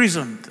 the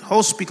imprisoned,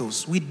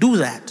 hospitals. We do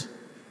that.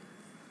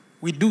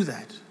 We do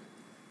that.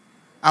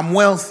 I'm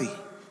wealthy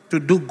to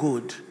do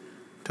good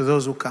to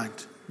those who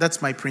can't.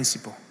 That's my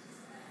principle.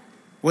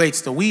 Where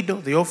it's the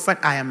widow, the orphan,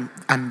 I'm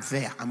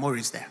there. I'm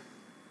always there.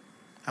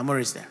 I'm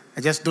always there.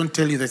 I just don't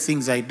tell you the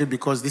things I do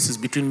because this is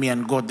between me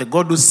and God. The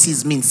God who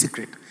sees me in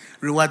secret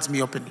rewards me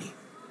openly.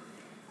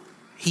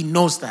 He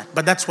knows that.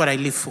 But that's what I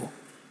live for.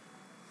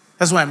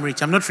 That's why I'm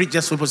rich. I'm not rich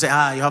just for people to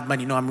say, you have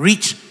money. No, I'm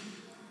rich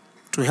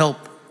to help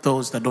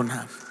those that don't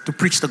have. To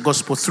preach the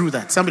gospel through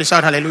that. Somebody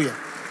shout hallelujah.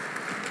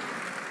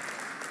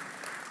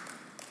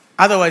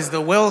 Otherwise, the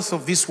wealth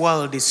of this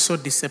world is so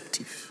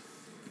deceptive.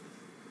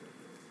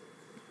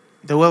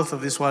 The wealth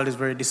of this world is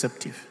very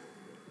deceptive.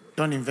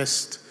 Don't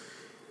invest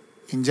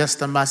in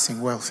just amassing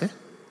wealth.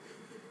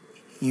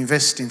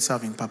 Invest in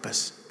serving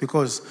purpose.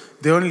 Because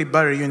they only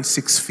bury you in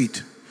 6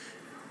 feet.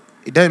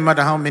 It doesn't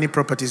matter how many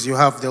properties you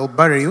have, they'll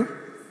bury you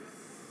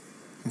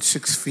in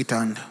 6 feet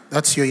under.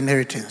 That's your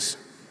inheritance.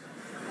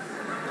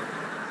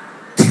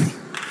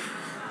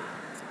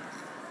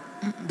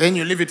 Then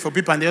you leave it for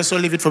people, and they also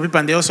leave it for people,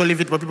 and they also leave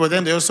it for people.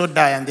 Then they also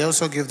die, and they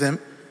also give them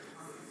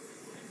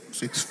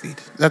 6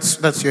 feet.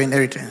 That's your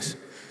inheritance.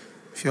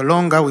 If you're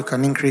longer, we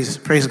can increase.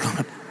 Praise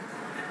God.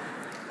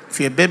 If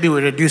you're a baby,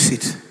 we reduce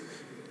it.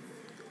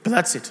 But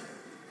that's it.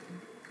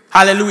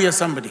 Hallelujah,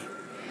 somebody.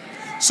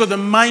 So the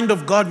mind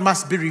of God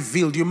must be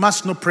revealed. You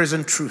must know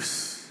present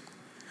truth.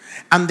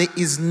 And there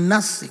is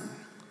nothing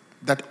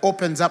that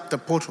opens up the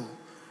portal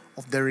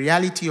of the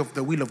reality of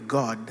the will of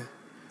God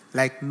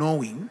like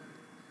knowing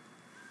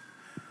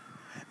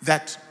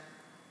that,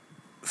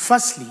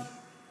 firstly,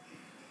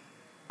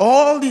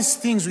 all these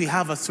things we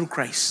have are through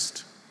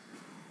Christ.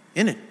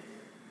 Isn't it?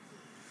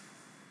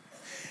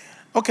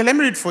 Okay, let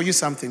me read for you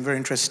something very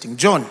interesting.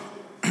 John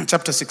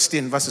chapter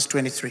 16, verses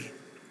 23.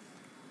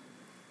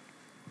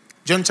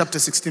 John chapter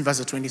 16,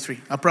 verse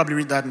 23. I'll probably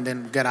read that and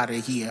then get out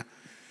of here.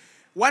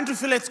 1, 2,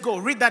 3, let's go.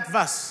 Read that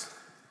verse.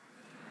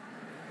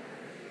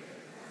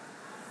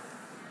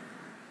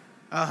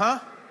 Uh-huh.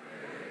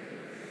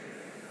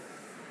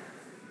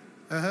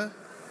 Uh-huh.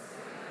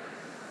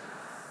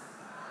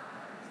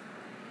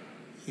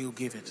 He'll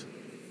give it.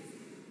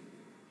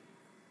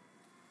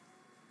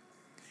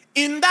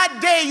 In that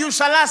day you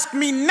shall ask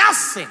me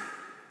nothing.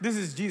 This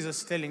is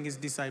Jesus telling his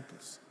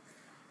disciples.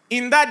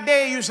 In that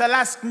day you shall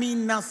ask me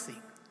nothing.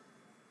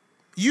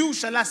 You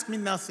shall ask me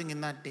nothing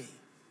in that day.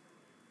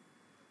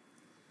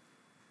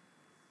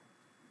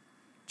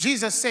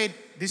 Jesus said,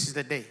 this is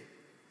the day.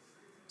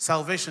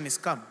 Salvation is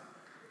come.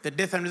 The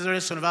death and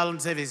resurrection of our Lord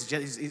and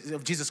Savior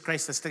of Jesus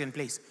Christ has taken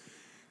place.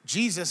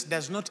 Jesus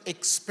does not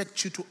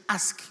expect you to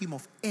ask him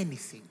of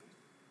anything.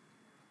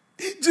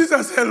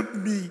 Jesus, help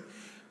me.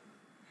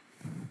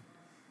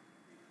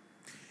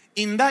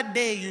 In that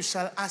day you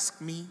shall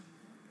ask me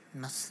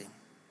nothing.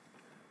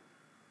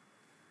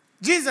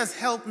 Jesus,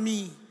 help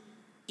me.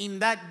 In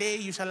that day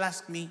you shall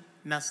ask me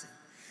nothing.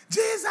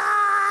 Jesus,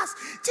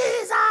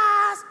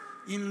 Jesus.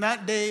 In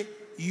that day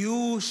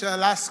you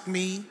shall ask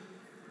me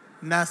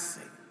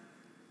nothing.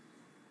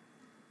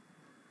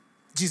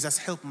 Jesus,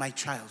 help my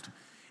child.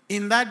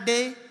 In that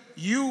day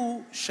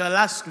you shall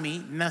ask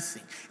me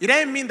nothing. It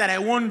doesn't mean that I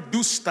won't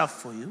do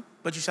stuff for you,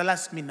 but you shall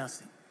ask me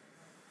nothing.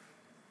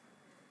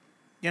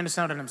 You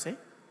understand what I'm saying?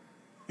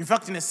 In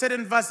fact, in a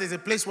certain verse, there's a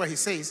place where he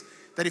says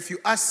that if you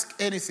ask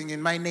anything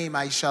in my name,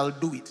 I shall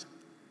do it.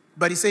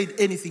 But he said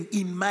anything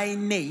in my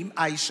name,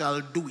 I shall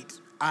do it.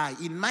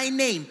 In my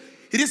name.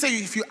 He didn't say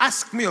if you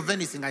ask me of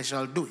anything, I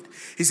shall do it.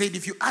 He said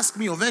if you ask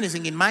me of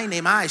anything in my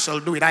name, I shall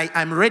do it.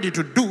 I'm ready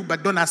to do,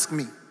 but don't ask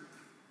me.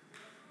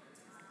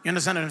 You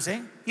understand what I'm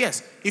saying?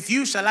 Yes. If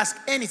you shall ask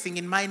anything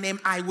in my name,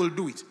 I will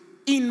do it.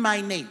 In my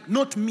name,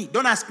 not me.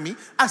 Don't ask me.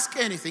 Ask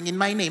anything in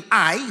my name.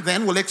 I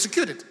then will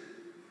execute it.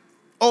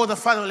 Or the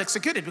Father will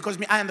execute it, because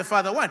I and the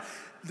Father are one.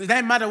 It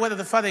doesn't matter whether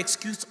the Father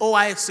executes or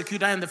I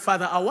execute, I and the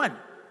Father are one.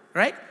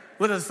 Right?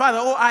 Whether the Father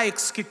or I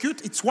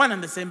execute, it's one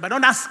and the same, but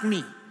don't ask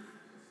me.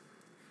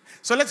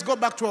 So let's go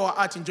back to our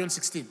art in John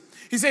 16.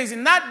 He says,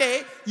 in that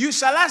day, you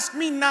shall ask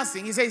me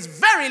nothing. He says,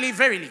 verily,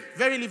 verily,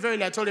 verily,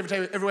 verily. I told you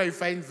everywhere you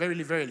find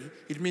verily, verily,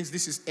 it means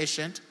this is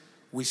ancient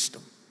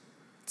wisdom.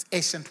 It's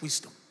ancient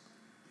wisdom.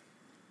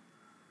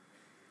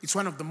 It's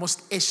one of the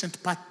most ancient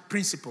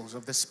principles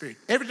of the Spirit.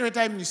 Every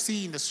time you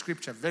see in the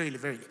scripture, verily,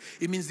 verily,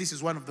 it means this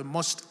is one of the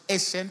most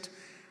ancient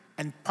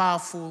and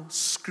powerful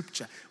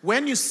scripture.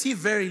 When you see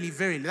verily,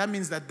 verily, that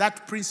means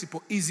that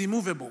principle is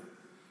immovable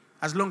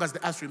as long as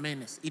the earth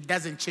remaineth. It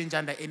doesn't change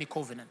under any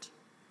covenant.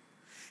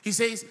 He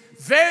says,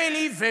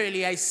 verily,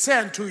 verily, I say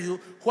unto you,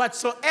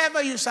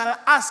 whatsoever you shall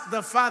ask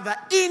the Father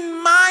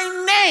in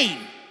my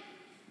name,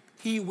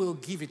 he will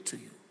give it to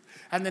you.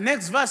 And the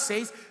next verse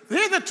says,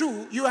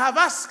 hitherto you have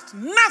asked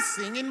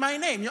nothing in my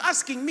name. You're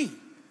asking me.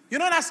 You're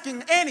not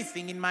asking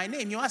anything in my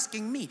name. You're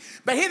asking me.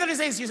 But here he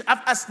says, you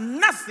have asked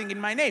nothing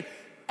in my name.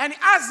 And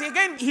as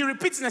again, he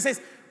repeats and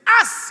says,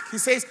 ask, he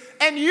says,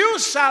 and you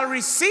shall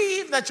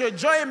receive that your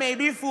joy may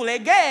be full.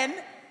 Again,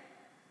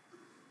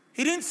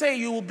 he didn't say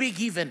you will be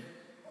given.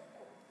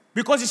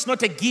 Because it's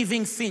not a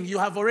giving thing. You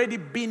have already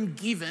been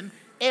given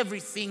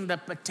everything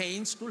that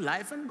pertains to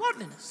life and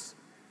godliness.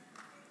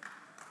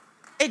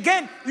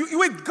 Again,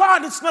 with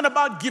God, it's not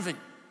about giving.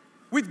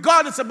 With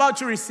God, it's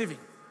about you receiving.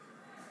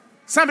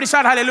 Somebody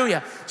shout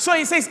hallelujah. So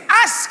he says,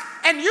 ask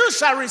and you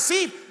shall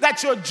receive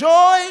that your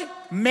joy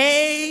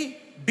may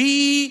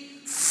be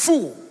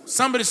full.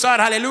 Somebody shout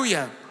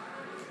hallelujah.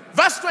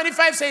 Verse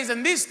 25 says,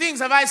 and these things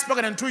have I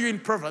spoken unto you in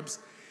Proverbs.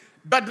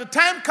 But the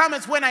time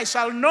cometh when I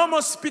shall no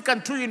more speak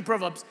unto you in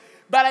Proverbs,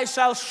 but I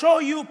shall show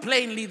you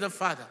plainly the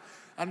Father.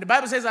 And the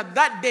Bible says, at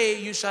that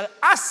day you shall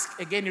ask,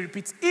 again he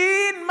repeats,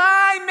 in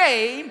my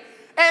name,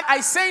 and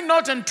I say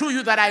not unto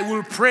you that I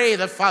will pray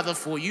the Father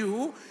for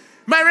you.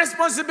 My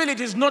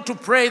responsibility is not to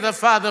pray the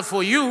Father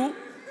for you.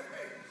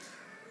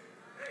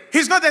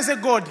 He's not there to say,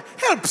 God,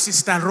 help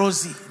Sister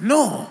Rosie.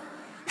 No.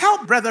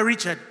 Help Brother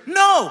Richard.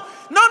 No.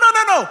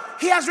 No.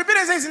 He has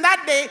repeated and says, in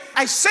that day,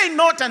 I say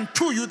not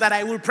unto you that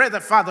I will pray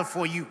the Father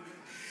for you.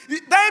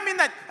 That mean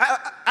that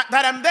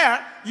I'm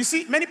there. You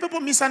see, many people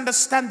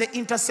misunderstand the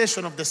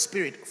intercession of the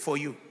Spirit for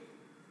you.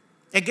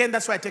 Again,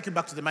 that's why I take you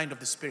back to the mind of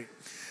the Spirit.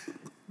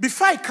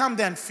 Before I come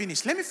there and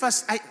finish, let me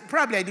first,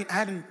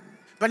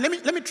 but let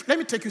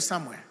me take you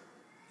somewhere.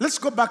 Let's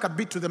go back a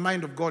bit to the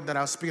mind of God that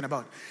I was speaking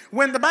about.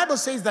 When the Bible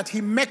says that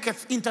he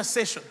maketh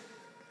intercession,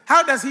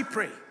 how does he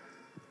pray?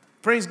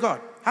 Praise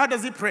God. How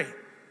does he pray?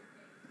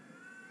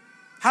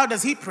 How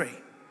does he pray?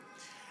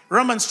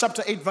 Romans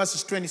chapter 8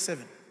 verses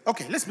 27.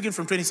 Okay, let's begin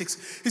from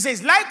 26. He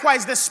says,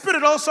 likewise, the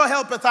Spirit also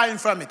helpeth our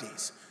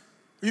infirmities.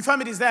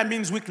 Infirmities there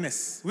means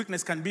weakness.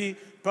 Weakness can be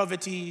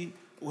poverty,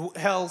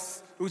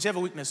 health, whichever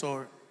weakness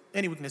or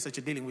any weakness that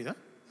you're dealing with.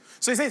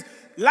 So he says,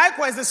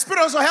 likewise, the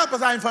Spirit also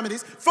helpeth our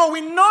infirmities, for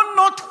we know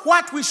not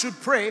what we should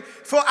pray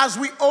for as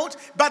we ought,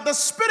 but the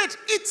Spirit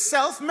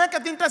itself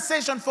maketh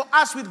intercession for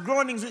us with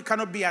groanings which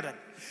cannot be uttered.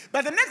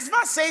 But the next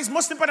verse says,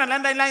 most important,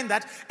 underline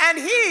that, and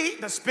he,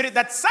 the Spirit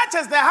that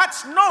searches the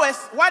hearts,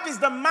 knoweth what is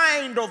the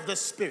mind of the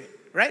Spirit,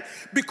 right?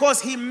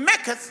 Because he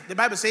maketh, the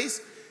Bible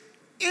says,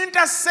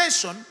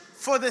 intercession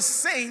for the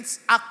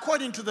saints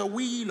according to the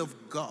will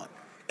of God.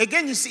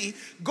 Again, you see,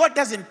 God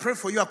doesn't pray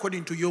for you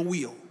according to your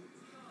will.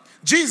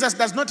 Jesus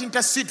does not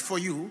intercede for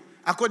you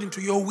according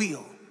to your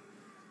will.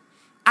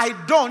 I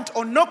don't,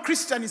 or no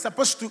Christian is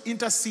supposed to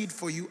intercede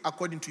for you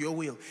according to your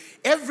will.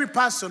 Every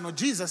person, or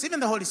Jesus, even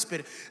the Holy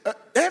Spirit,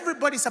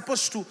 everybody is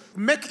supposed to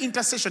make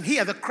intercession.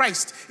 Here, the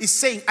Christ is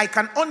saying, I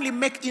can only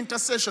make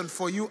intercession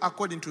for you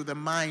according to the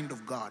mind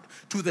of God,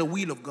 to the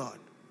will of God.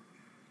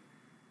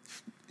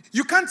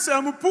 You can't say,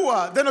 I'm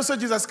poor. Then also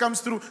Jesus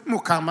comes through,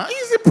 Mukama,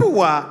 is he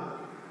poor?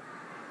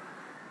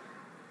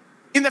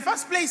 In the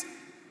first place,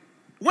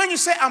 when you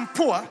say I'm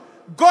poor,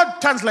 God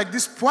turns like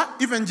this poor,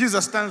 even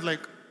Jesus stands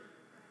like.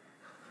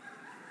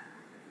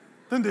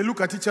 Then they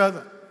look at each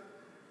other.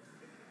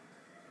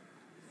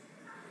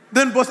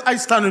 Then both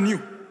eyes stand on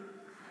you.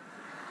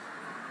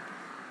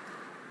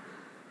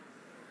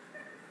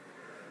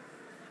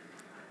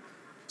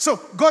 So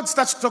God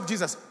starts to talk to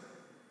Jesus.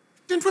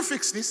 Didn't we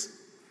fix this?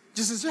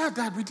 Jesus says, yeah,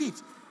 Dad, we did.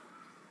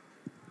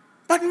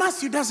 But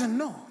Matthew doesn't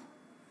know.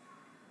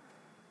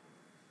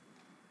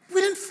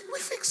 We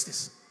fixed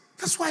this.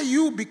 That's why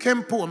you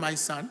became poor, my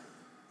son.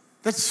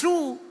 That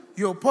through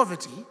your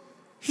poverty,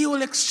 he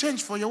will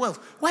exchange for your wealth.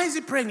 Why is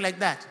he praying like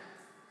that?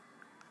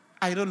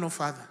 I don't know,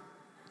 Father.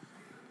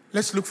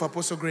 Let's look for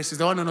Apostle Grace. He's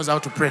the one who knows how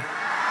to pray.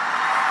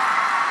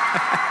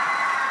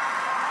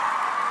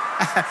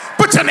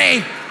 Put your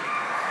name.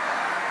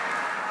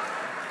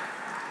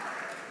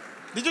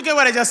 Did you get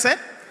what I just said?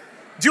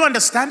 Do you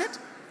understand it?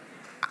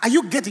 Are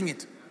you getting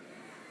it?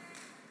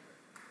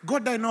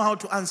 God doesn't know how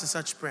to answer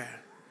such prayer.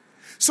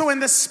 So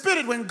when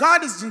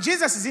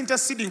Jesus is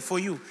interceding for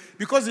you,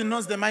 because he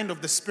knows the mind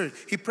of the Spirit,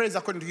 he prays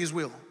according to his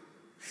will.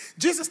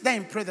 Jesus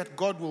didn't pray that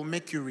God will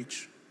make you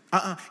rich.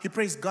 He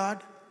prays,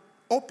 God,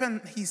 open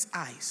his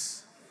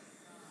eyes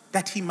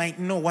that he might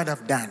know what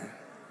I've done.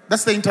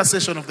 That's the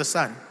intercession of the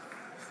Son.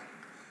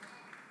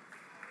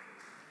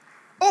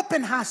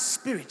 Open her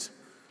spirit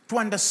to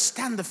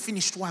understand the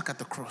finished work at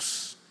the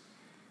cross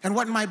and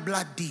what my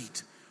blood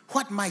did,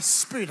 what my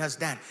Spirit has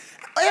done.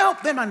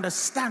 Help them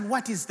understand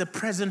what is the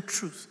present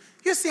truth.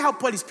 You see how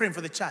Paul is praying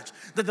for the church.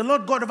 That the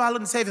Lord God of our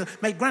Lord and Savior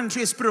may grant unto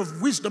you a spirit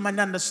of wisdom and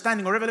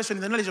understanding or revelation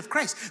in the knowledge of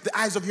Christ. The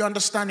eyes of your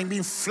understanding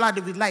being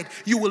flooded with light.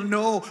 You will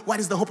know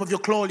what is the hope of your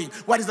calling.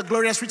 What is the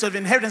glorious riches of the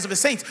inheritance of the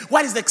saints.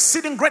 What is the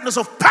exceeding greatness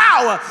of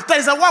power that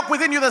is at work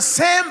within you. The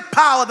same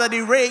power that he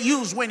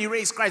used when he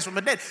raised Christ from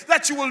the dead.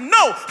 That you will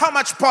know how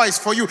much power is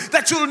for you.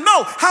 That you will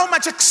know how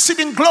much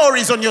exceeding glory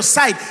is on your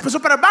side.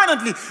 Super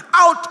abundantly,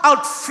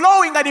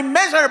 outflowing and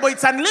immeasurable.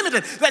 It's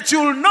unlimited. That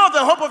you will know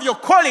the hope of your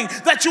calling.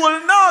 That you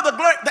will know the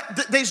glory.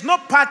 There's no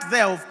part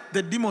there of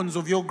the demons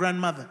of your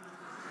grandmother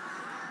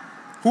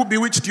who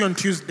bewitched you on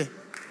Tuesday.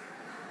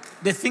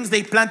 The things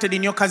they planted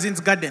in your cousin's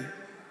garden.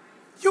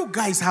 You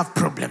guys have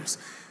problems.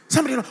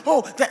 Somebody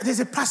knows, there's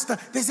a pastor,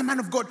 there's a man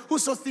of God who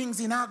saw things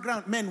in our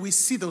ground. Men, we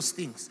see those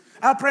things.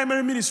 Our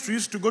primary ministry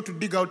used to go to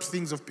dig out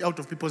things out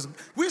of people's.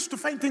 We used to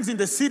find things in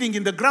the ceiling,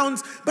 in the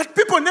grounds, but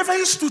people never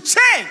used to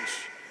change.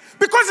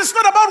 Because it's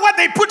not about what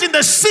they put in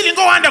the ceiling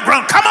or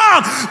underground. Come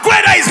on.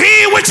 Greater is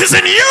he which is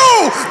in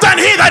you than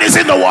he that is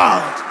in the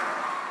world.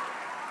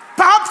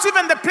 Perhaps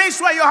even the place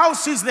where your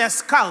house is, their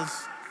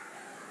skulls.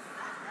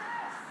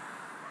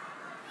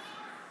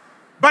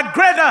 But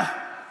greater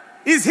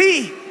is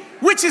he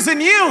which is in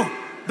you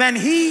than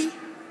he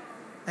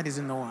that is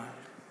in the world.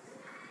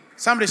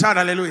 Somebody shout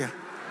hallelujah.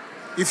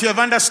 If you have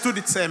understood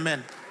it, say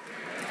amen.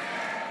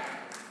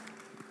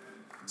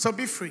 So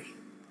be free.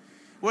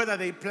 Whether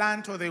they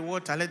plant or they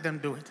water, let them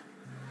do it.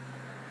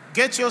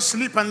 Get your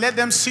sleep and let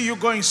them see you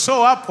going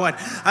so upward.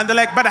 And they're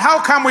like, but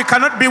how come we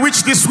cannot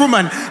bewitch this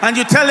woman? And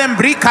you tell them,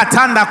 greater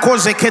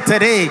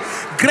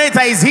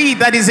is he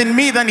that is in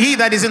me than he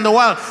that is in the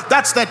world.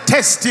 That's the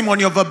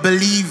testimony of a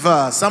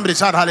believer. Somebody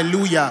shout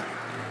hallelujah.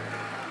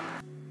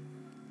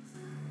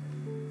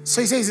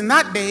 So he says, in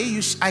that day,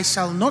 I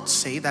shall not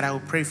say that I will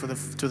pray to the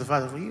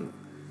Father for you.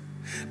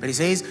 But he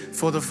says,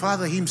 for the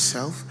Father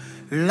himself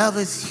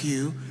loveth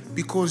you,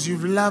 because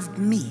you've loved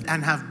me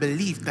and have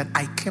believed that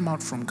I came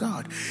out from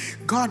God.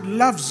 God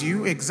loves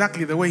you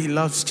exactly the way he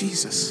loves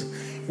Jesus.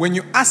 When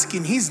you ask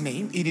in his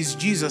name, it is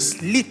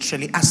Jesus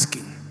literally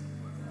asking.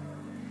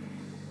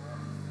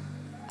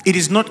 It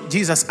is not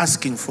Jesus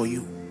asking for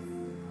you.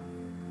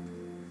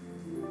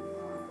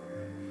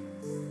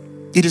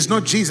 It is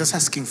not Jesus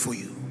asking for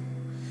you.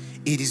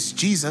 It is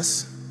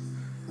Jesus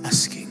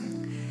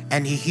asking.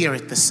 And he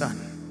heareth the Son.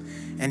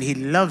 And he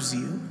loves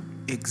you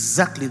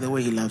exactly the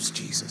way he loves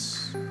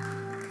Jesus.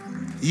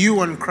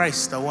 You and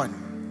Christ are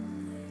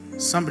one.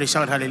 Somebody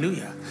shout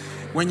hallelujah.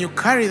 When you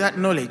carry that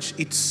knowledge,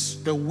 it's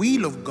the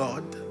will of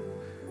God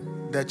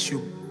that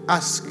you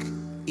ask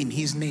in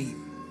his name.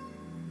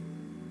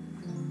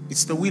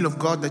 It's the will of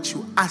God that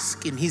you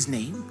ask in his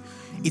name.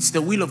 It's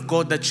the will of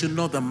God that you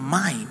know the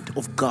mind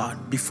of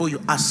God before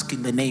you ask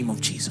in the name of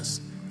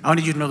Jesus. I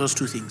wanted you to know those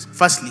two things.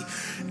 Firstly,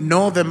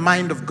 know the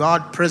mind of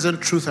God,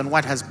 present truth, and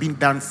what has been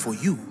done for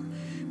you.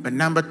 But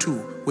number two,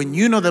 when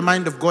you know the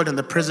mind of God and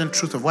the present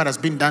truth of what has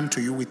been done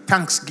to you with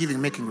thanksgiving,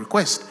 making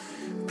request,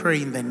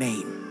 pray in the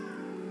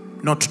name.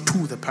 Not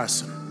to the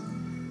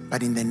person,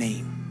 but in the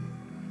name.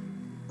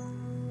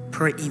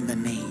 Pray in the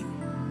name.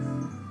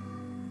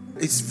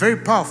 It's very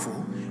powerful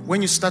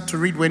when you start to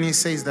read when he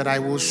says that I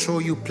will show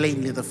you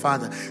plainly the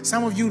Father.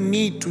 Some of you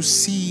need to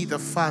see the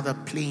Father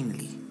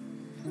plainly.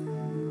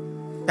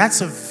 That's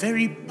a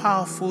very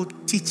powerful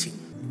teaching.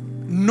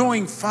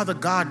 Knowing Father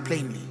God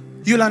plainly.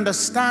 You'll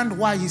understand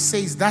why he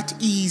says that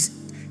is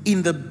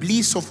in the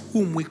bliss of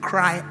whom we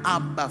cry,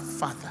 Abba,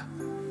 Father.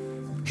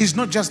 He's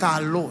not just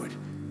our Lord.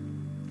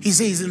 He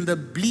says in the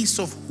bliss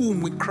of whom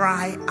we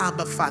cry,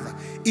 Abba, Father.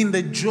 In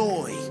the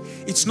joy.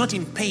 It's not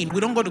in pain. We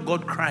don't go to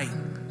God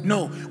crying.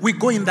 No, we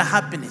go in the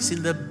happiness,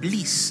 in the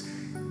bliss.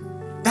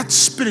 That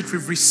spirit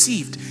we've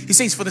received. He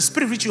says, for the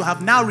spirit which you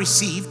have now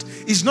received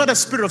is not a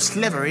spirit of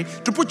slavery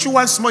to put you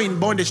once more in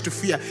bondage to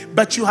fear,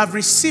 but you have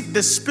received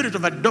the spirit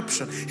of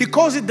adoption. He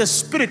calls it the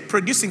spirit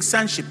producing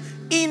sonship,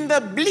 in the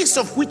bliss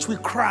of which we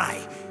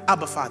cry,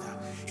 Abba, Father.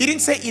 He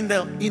didn't say in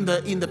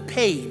the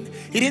pain.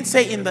 He didn't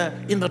say in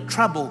the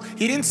trouble.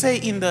 He didn't say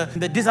in the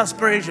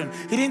desperation.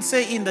 He didn't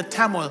say in the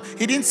turmoil.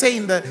 He didn't say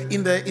in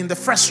the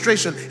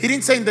frustration. He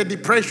didn't say in the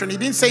depression. He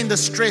didn't say in the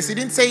stress. He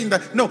didn't say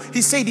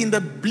he said in the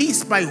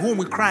bliss by whom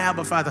we cry,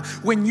 Abba, Father.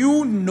 When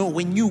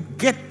you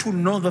get to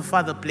know the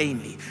Father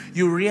plainly,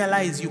 you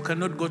realize you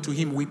cannot go to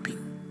him weeping.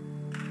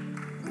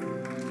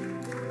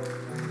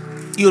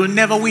 You'll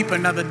never weep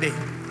another day.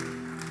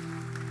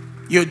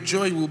 Your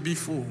joy will be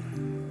full.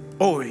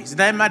 Always. It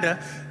doesn't matter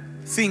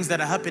things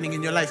that are happening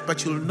in your life,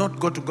 but you'll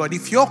not go to God.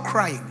 If you're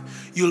crying,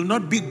 you'll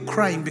not be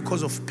crying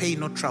because of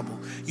pain or trouble.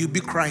 You'll be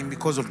crying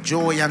because of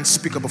joy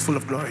unspeakable, full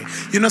of glory.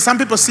 You know, some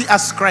people see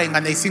us crying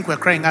and they think we're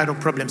crying out of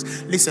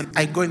problems. Listen,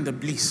 I go in the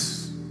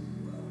bliss.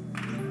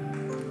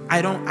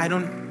 I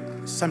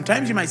don't.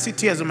 Sometimes you might see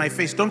tears on my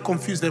face. Don't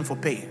confuse them for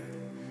pain.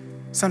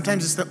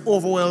 Sometimes it's the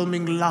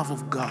overwhelming love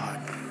of God.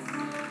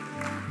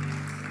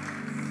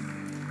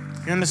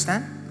 You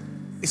understand?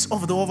 It's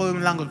of the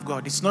overwhelming language of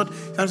God. It's not,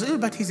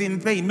 but he's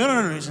in pain.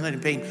 No, he's not in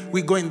pain.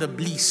 We go in the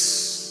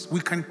bliss. We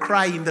can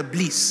cry in the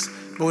bliss,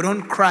 but we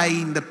don't cry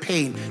in the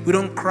pain. We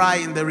don't cry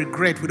in the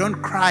regret. We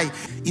don't cry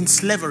in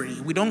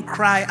slavery. We don't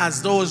cry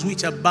as those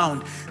which are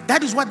bound.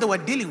 That is what they were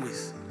dealing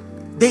with.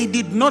 They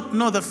did not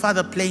know the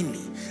Father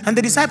plainly. And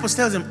the disciples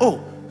tells them,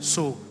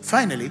 so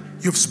finally,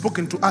 you've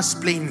spoken to us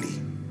plainly.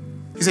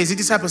 He says, the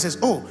disciple says,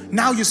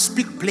 now you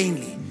speak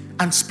plainly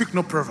and speak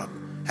no proverb.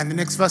 And the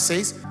next verse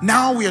says,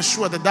 now we are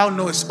sure that thou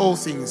knowest all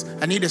things,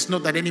 and needest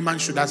not that any man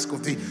should ask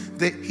of thee.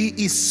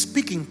 He is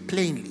speaking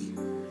plainly,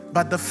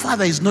 but the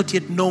Father is not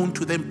yet known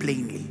to them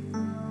plainly.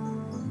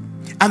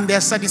 And they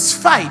are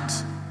satisfied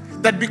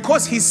that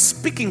because he's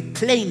speaking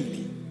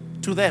plainly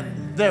to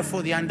them,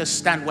 therefore they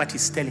understand what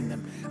he's telling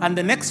them. And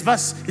the next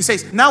verse, he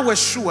says, now we're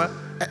sure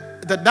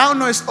that thou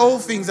knowest all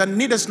things, and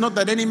needest not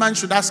that any man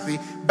should ask thee,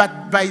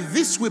 but by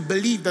this we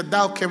believe that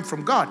thou came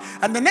from God.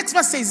 And the next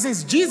verse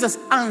says, Jesus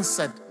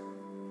answered,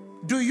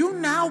 do you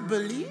now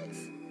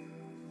believe?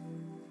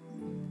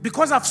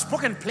 Because I've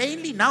spoken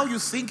plainly, now you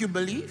think you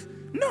believe?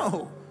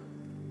 No.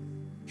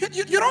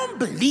 You don't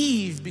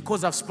believe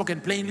because I've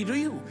spoken plainly, do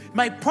you?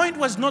 My point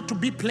was not to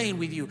be plain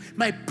with you.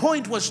 My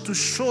point was to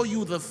show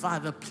you the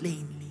Father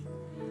plainly.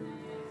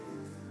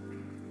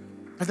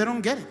 But they don't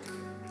get it.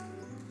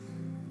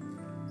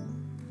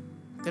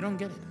 They don't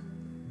get it.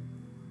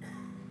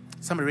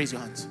 Somebody raise your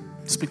hands.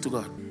 Speak to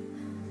God.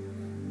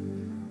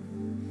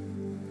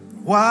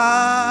 What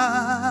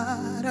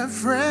a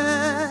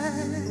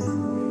friend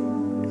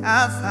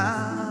I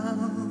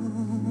found,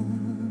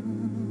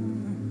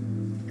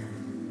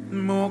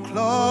 more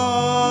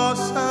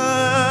closer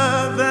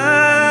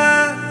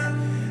than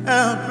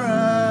a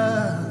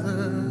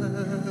brother.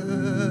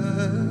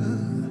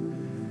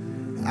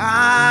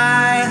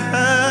 I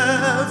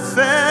have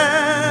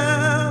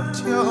felt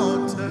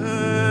your touch,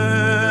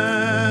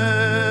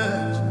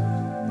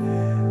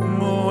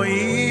 more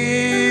intimate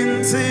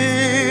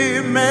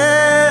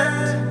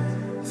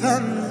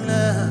than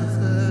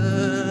lovers.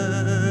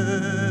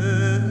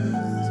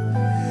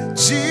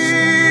 Jesus,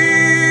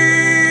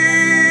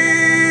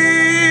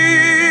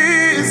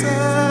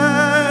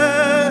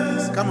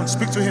 come on,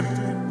 speak to him.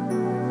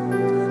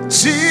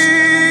 Jesus,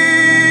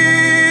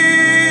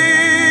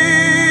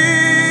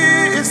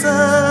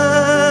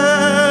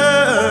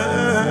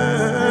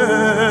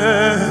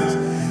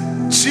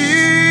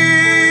 Jesus,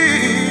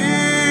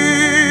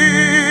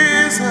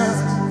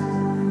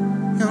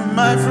 you're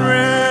my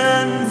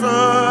friend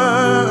forever.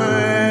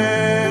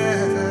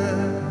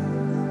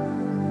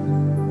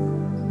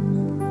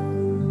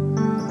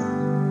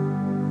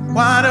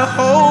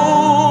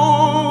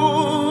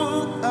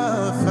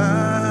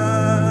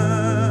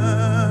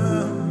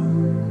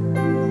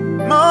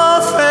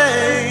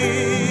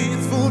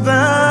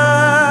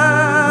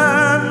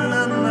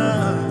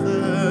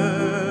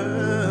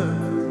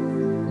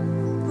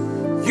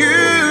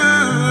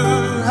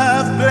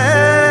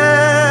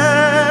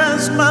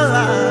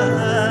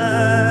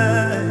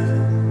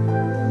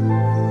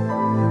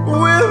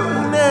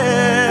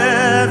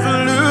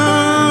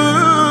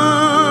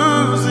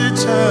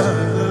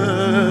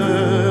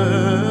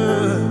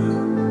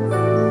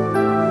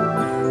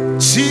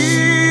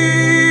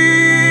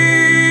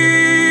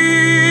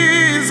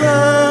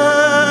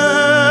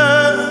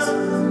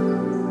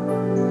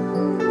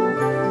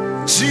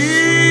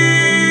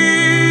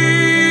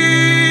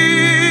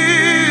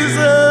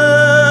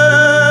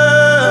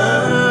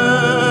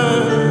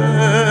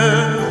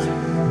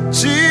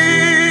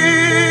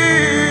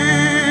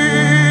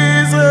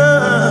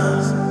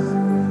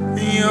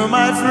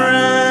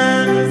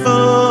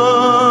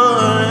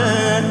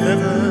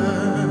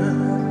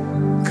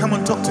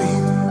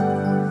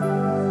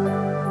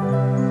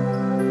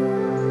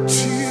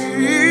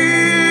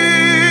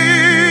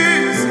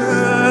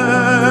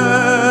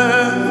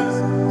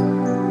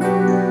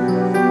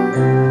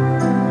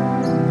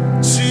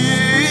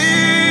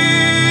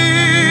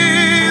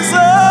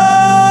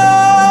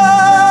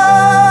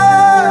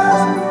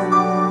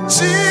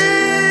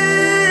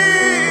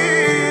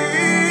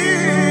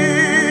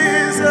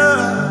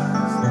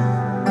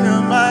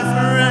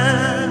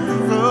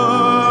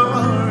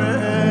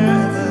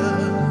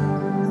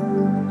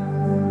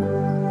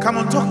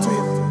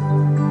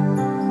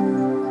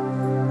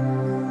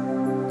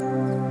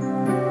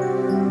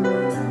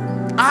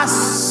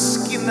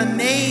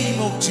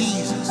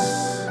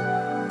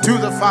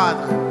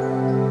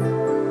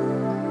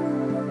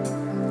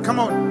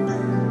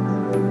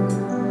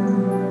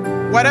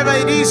 Whatever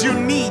it is you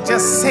need,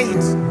 just say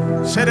it.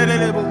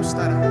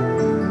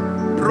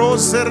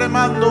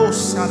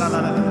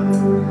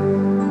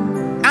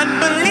 And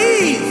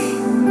believe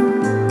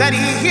that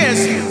He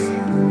hears you.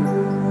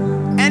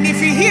 And if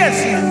He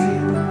hears you,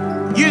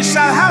 you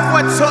shall have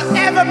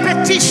whatsoever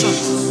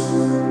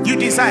petitions you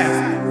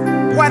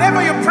desire.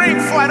 Whatever you're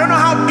praying for, I don't know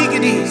how big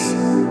it is,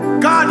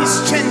 God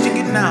is changing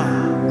it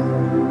now.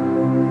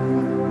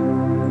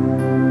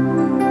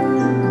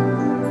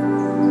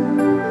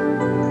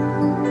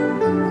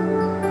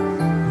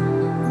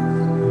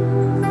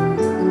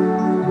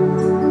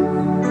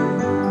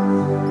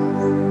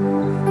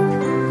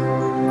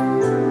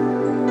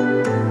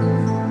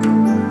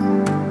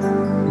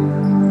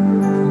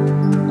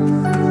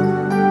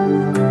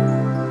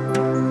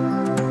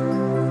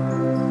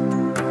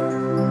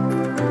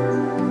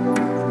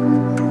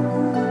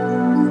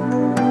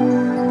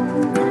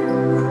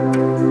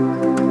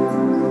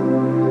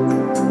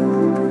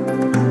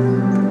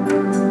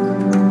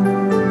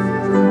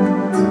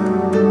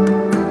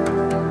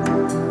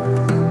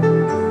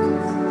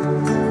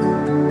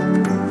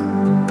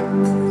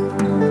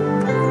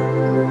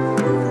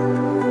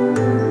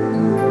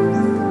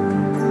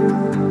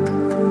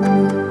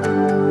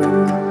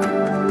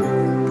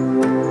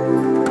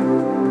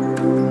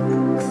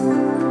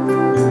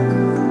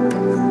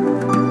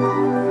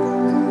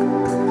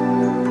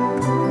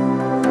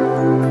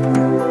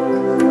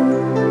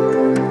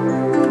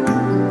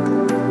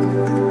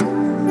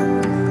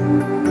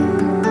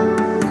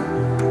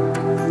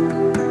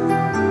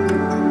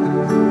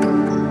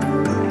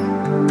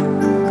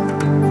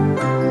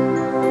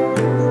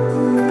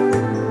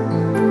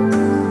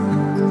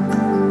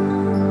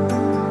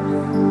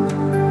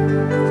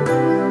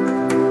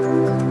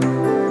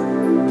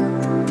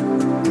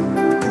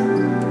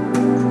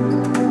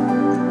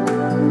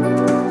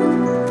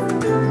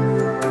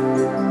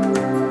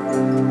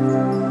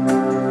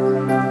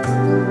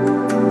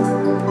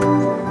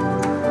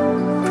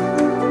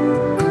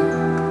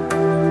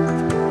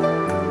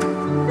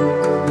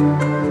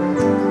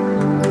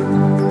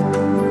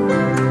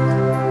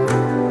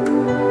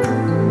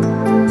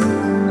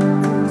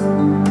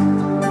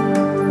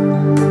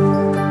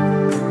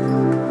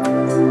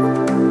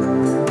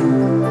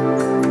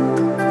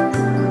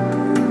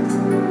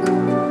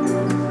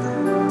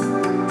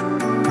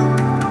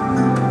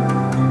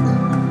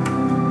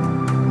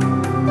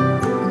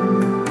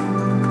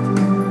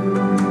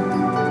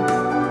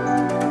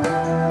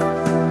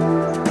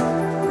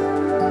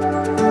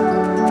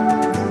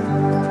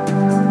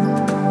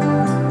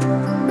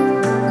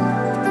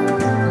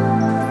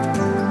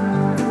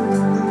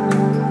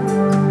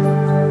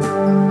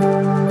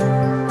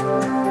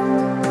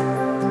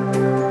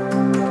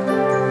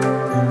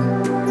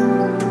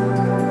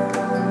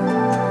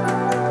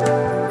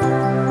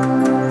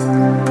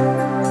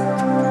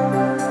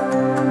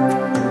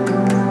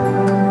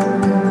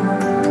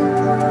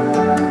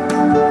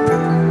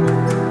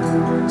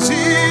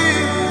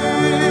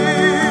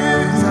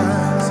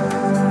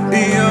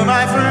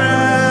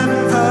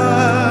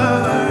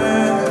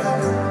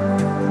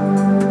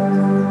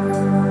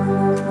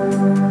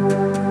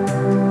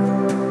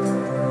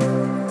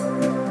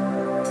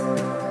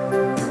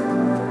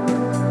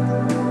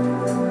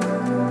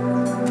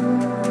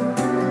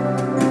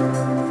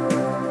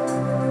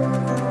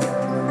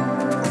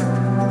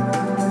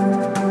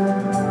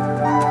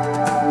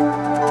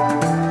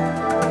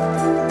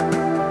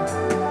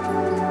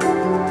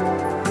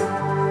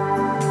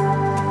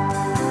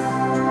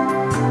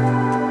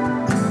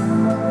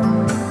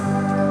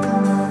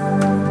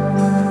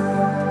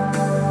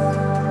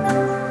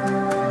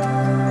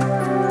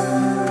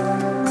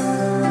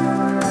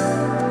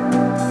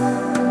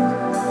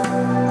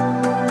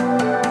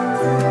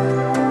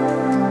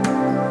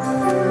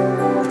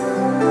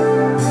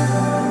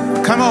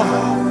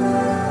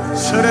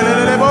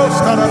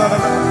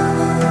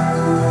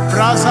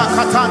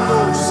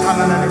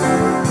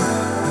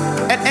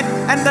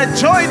 And the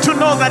joy to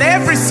know that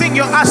everything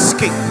you're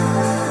asking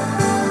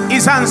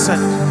is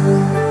answered.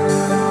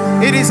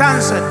 It is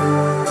answered.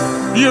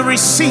 You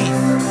receive.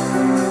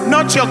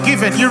 Not you're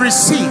given, you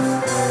receive.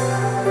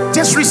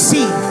 Just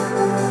receive.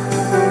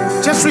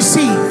 Just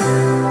receive.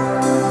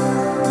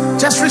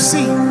 Just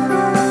receive.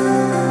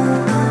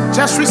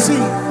 Just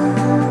receive.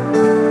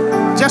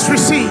 Just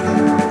receive.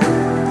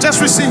 Just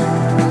receive. Just receive.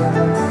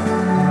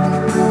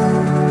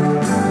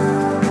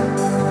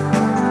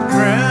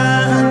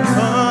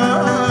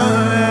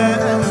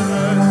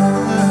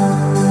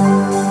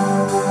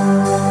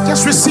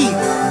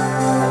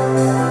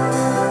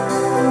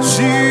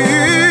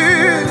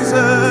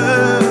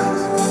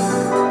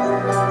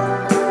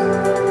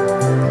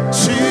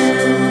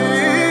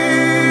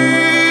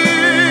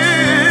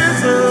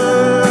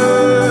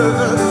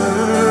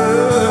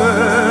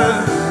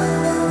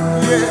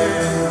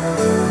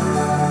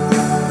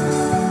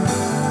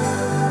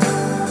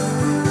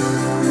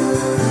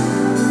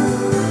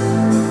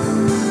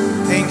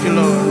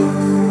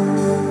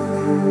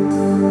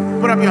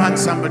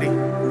 Somebody,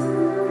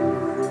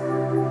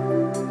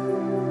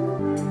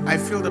 I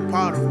feel the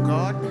power of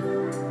God.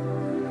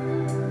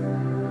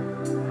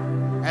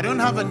 I don't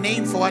have a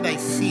name for what I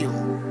feel,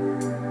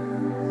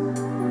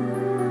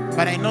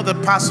 but I know the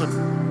person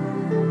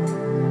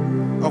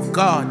of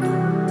God.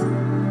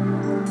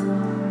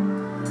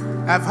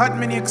 I've had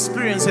many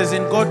experiences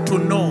in God to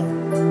know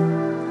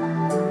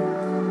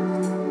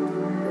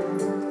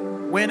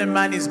when a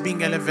man is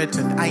being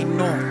elevated. I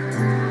know.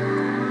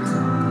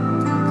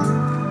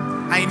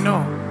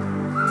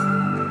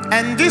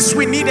 And this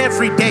we need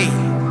every day,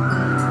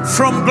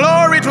 from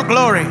glory to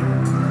glory.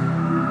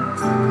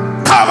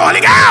 Come, Holy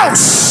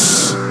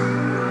Ghost!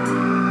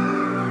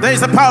 There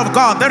is the power of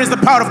God. There is the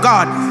power of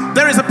God.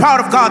 There is the power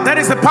of God. There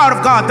is the power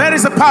of God. There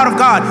is the power of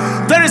God.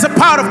 There is the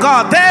power of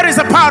God. There is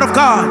the power of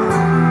God.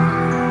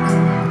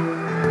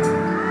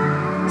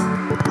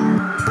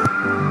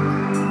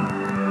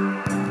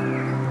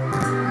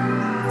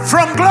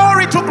 From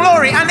glory to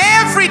glory, and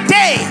every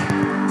day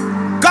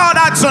God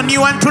adds on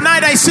you, and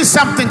tonight I see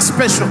something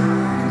special.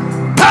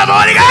 Come,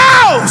 Holy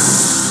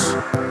Ghost!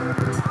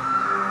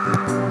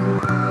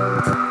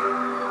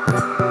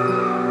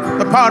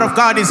 The power of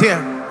God is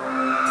here.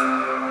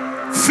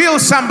 Feel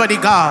somebody,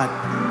 God.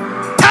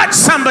 Touch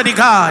somebody,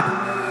 God.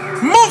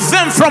 Move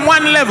them from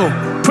one level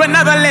to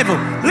another level.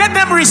 Let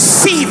them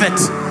receive it.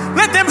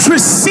 Let them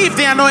receive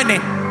the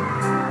anointing.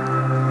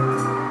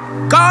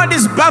 God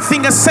is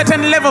birthing a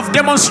certain level of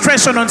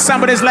demonstration on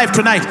somebody's life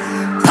tonight.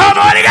 Come,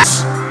 Holy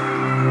Ghost!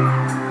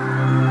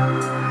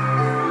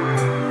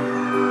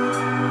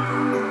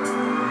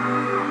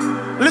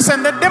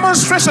 Listen, the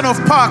demonstration of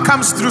power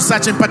comes through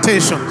such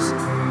impartations.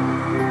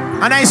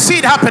 And I see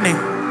it happening.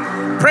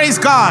 Praise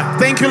God.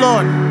 Thank you,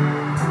 Lord.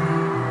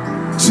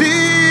 Jesus,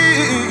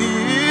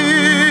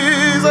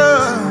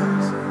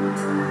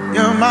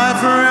 you're my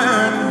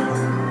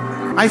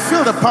friend. I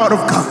feel the power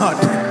of God.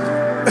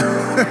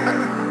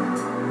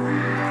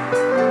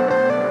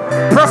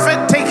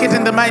 Prophet, take it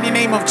in the mighty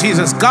name of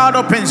Jesus. God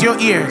opens your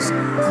ears.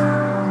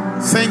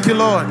 Thank you,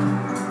 Lord.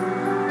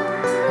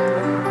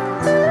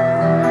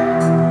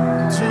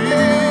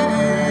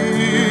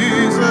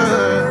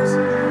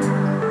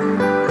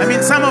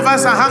 Some of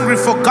us are hungry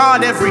for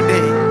God every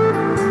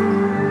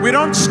day. We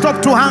don't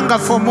stop to hunger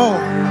for more.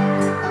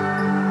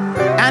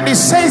 And He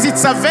says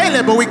it's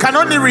available. We can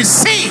only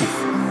receive.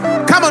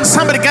 Come on,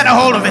 somebody get a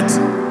hold of it.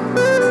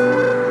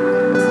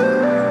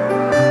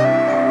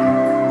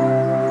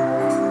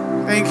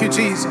 Thank you,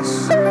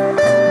 Jesus.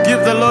 Give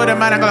the Lord a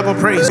managable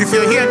praise. If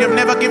you're here and you've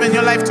never given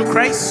your life to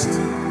Christ,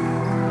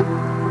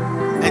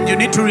 and you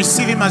need to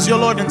receive Him as your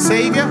Lord and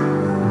Savior,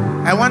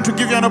 I want to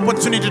give you an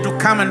opportunity to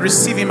come and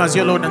receive Him as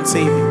your Lord and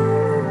Savior.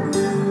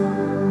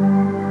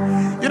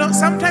 You know,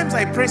 sometimes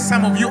I pray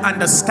some of you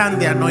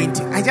understand the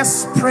anointing. I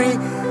just pray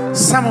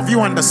some of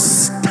you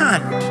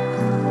understand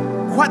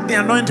what the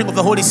anointing of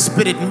the Holy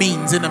Spirit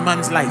means in a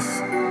man's life.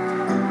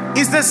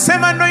 It's the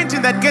same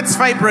anointing that gets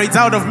fibroids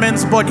out of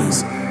men's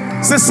bodies.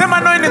 It's the same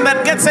anointing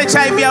that gets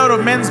HIV out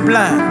of men's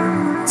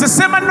blood. It's the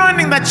same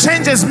anointing that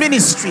changes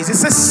ministries.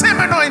 It's the same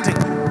anointing.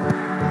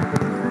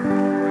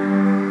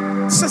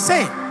 It's the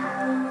same.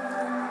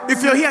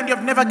 If you're here and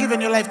you've never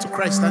given your life to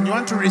Christ and you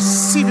want to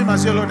receive Him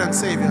as your Lord and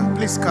Savior,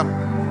 please come.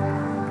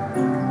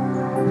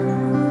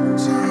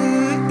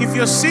 If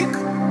you're sick,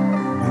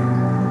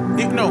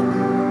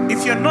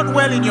 if you're not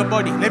well in your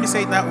body, let me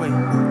say it that way.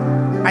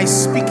 I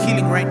speak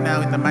healing right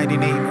now in the mighty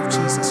name of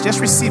Jesus. Just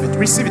receive it.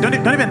 Receive it. Don't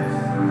even,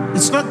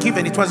 it's not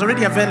given. It was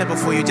already available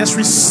for you. Just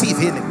receive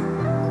healing.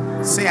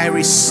 Say, I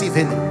receive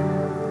healing.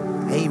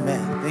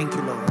 Amen. Thank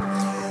you, Lord.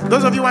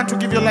 Those of you who want to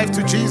give your life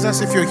to Jesus,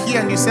 if you're here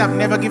and you say, I've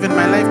never given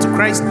my life to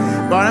Christ,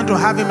 but I want to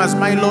have Him as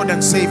my Lord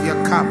and Savior,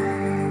 come.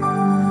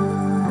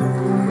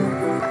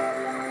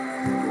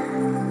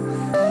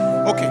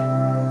 Okay,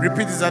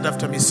 repeat this out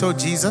after me. So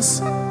Jesus,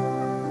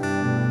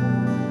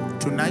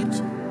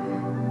 tonight,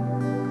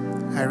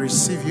 I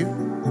receive you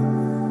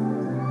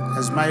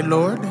as my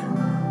Lord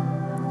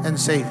and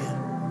Savior.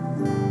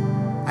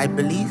 I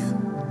believe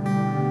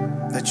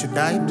that you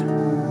died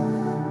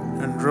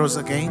and rose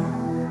again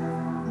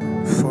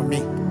for me.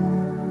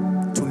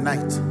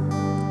 Tonight,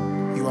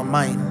 you are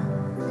mine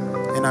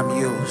and I'm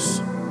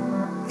yours.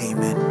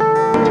 Amen.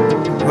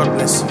 God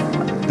bless you.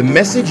 The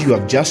message you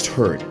have just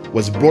heard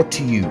was brought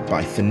to you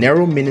by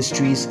Phaneroo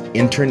Ministries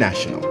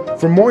International.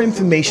 For more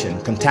information,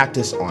 contact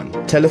us on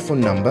telephone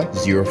number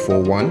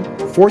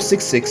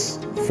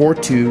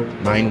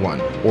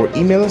 041-466-4291 or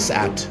email us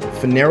at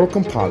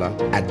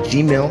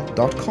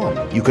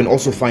phanerokampala@gmail.com. You can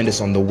also find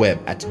us on the web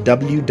at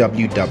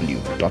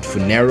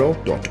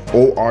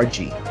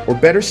www.phaneroo.org. Or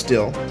better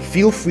still,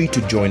 feel free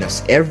to join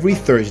us every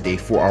Thursday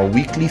for our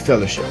weekly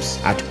fellowships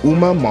at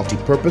Uma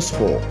Multipurpose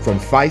Hall from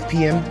 5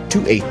 p.m.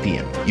 to 8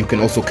 p.m. You can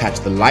also catch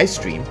the live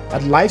stream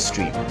at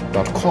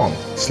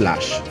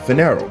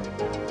livestream.com/Phaneroo.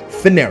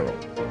 Phaneroo,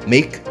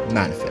 make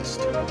manifest.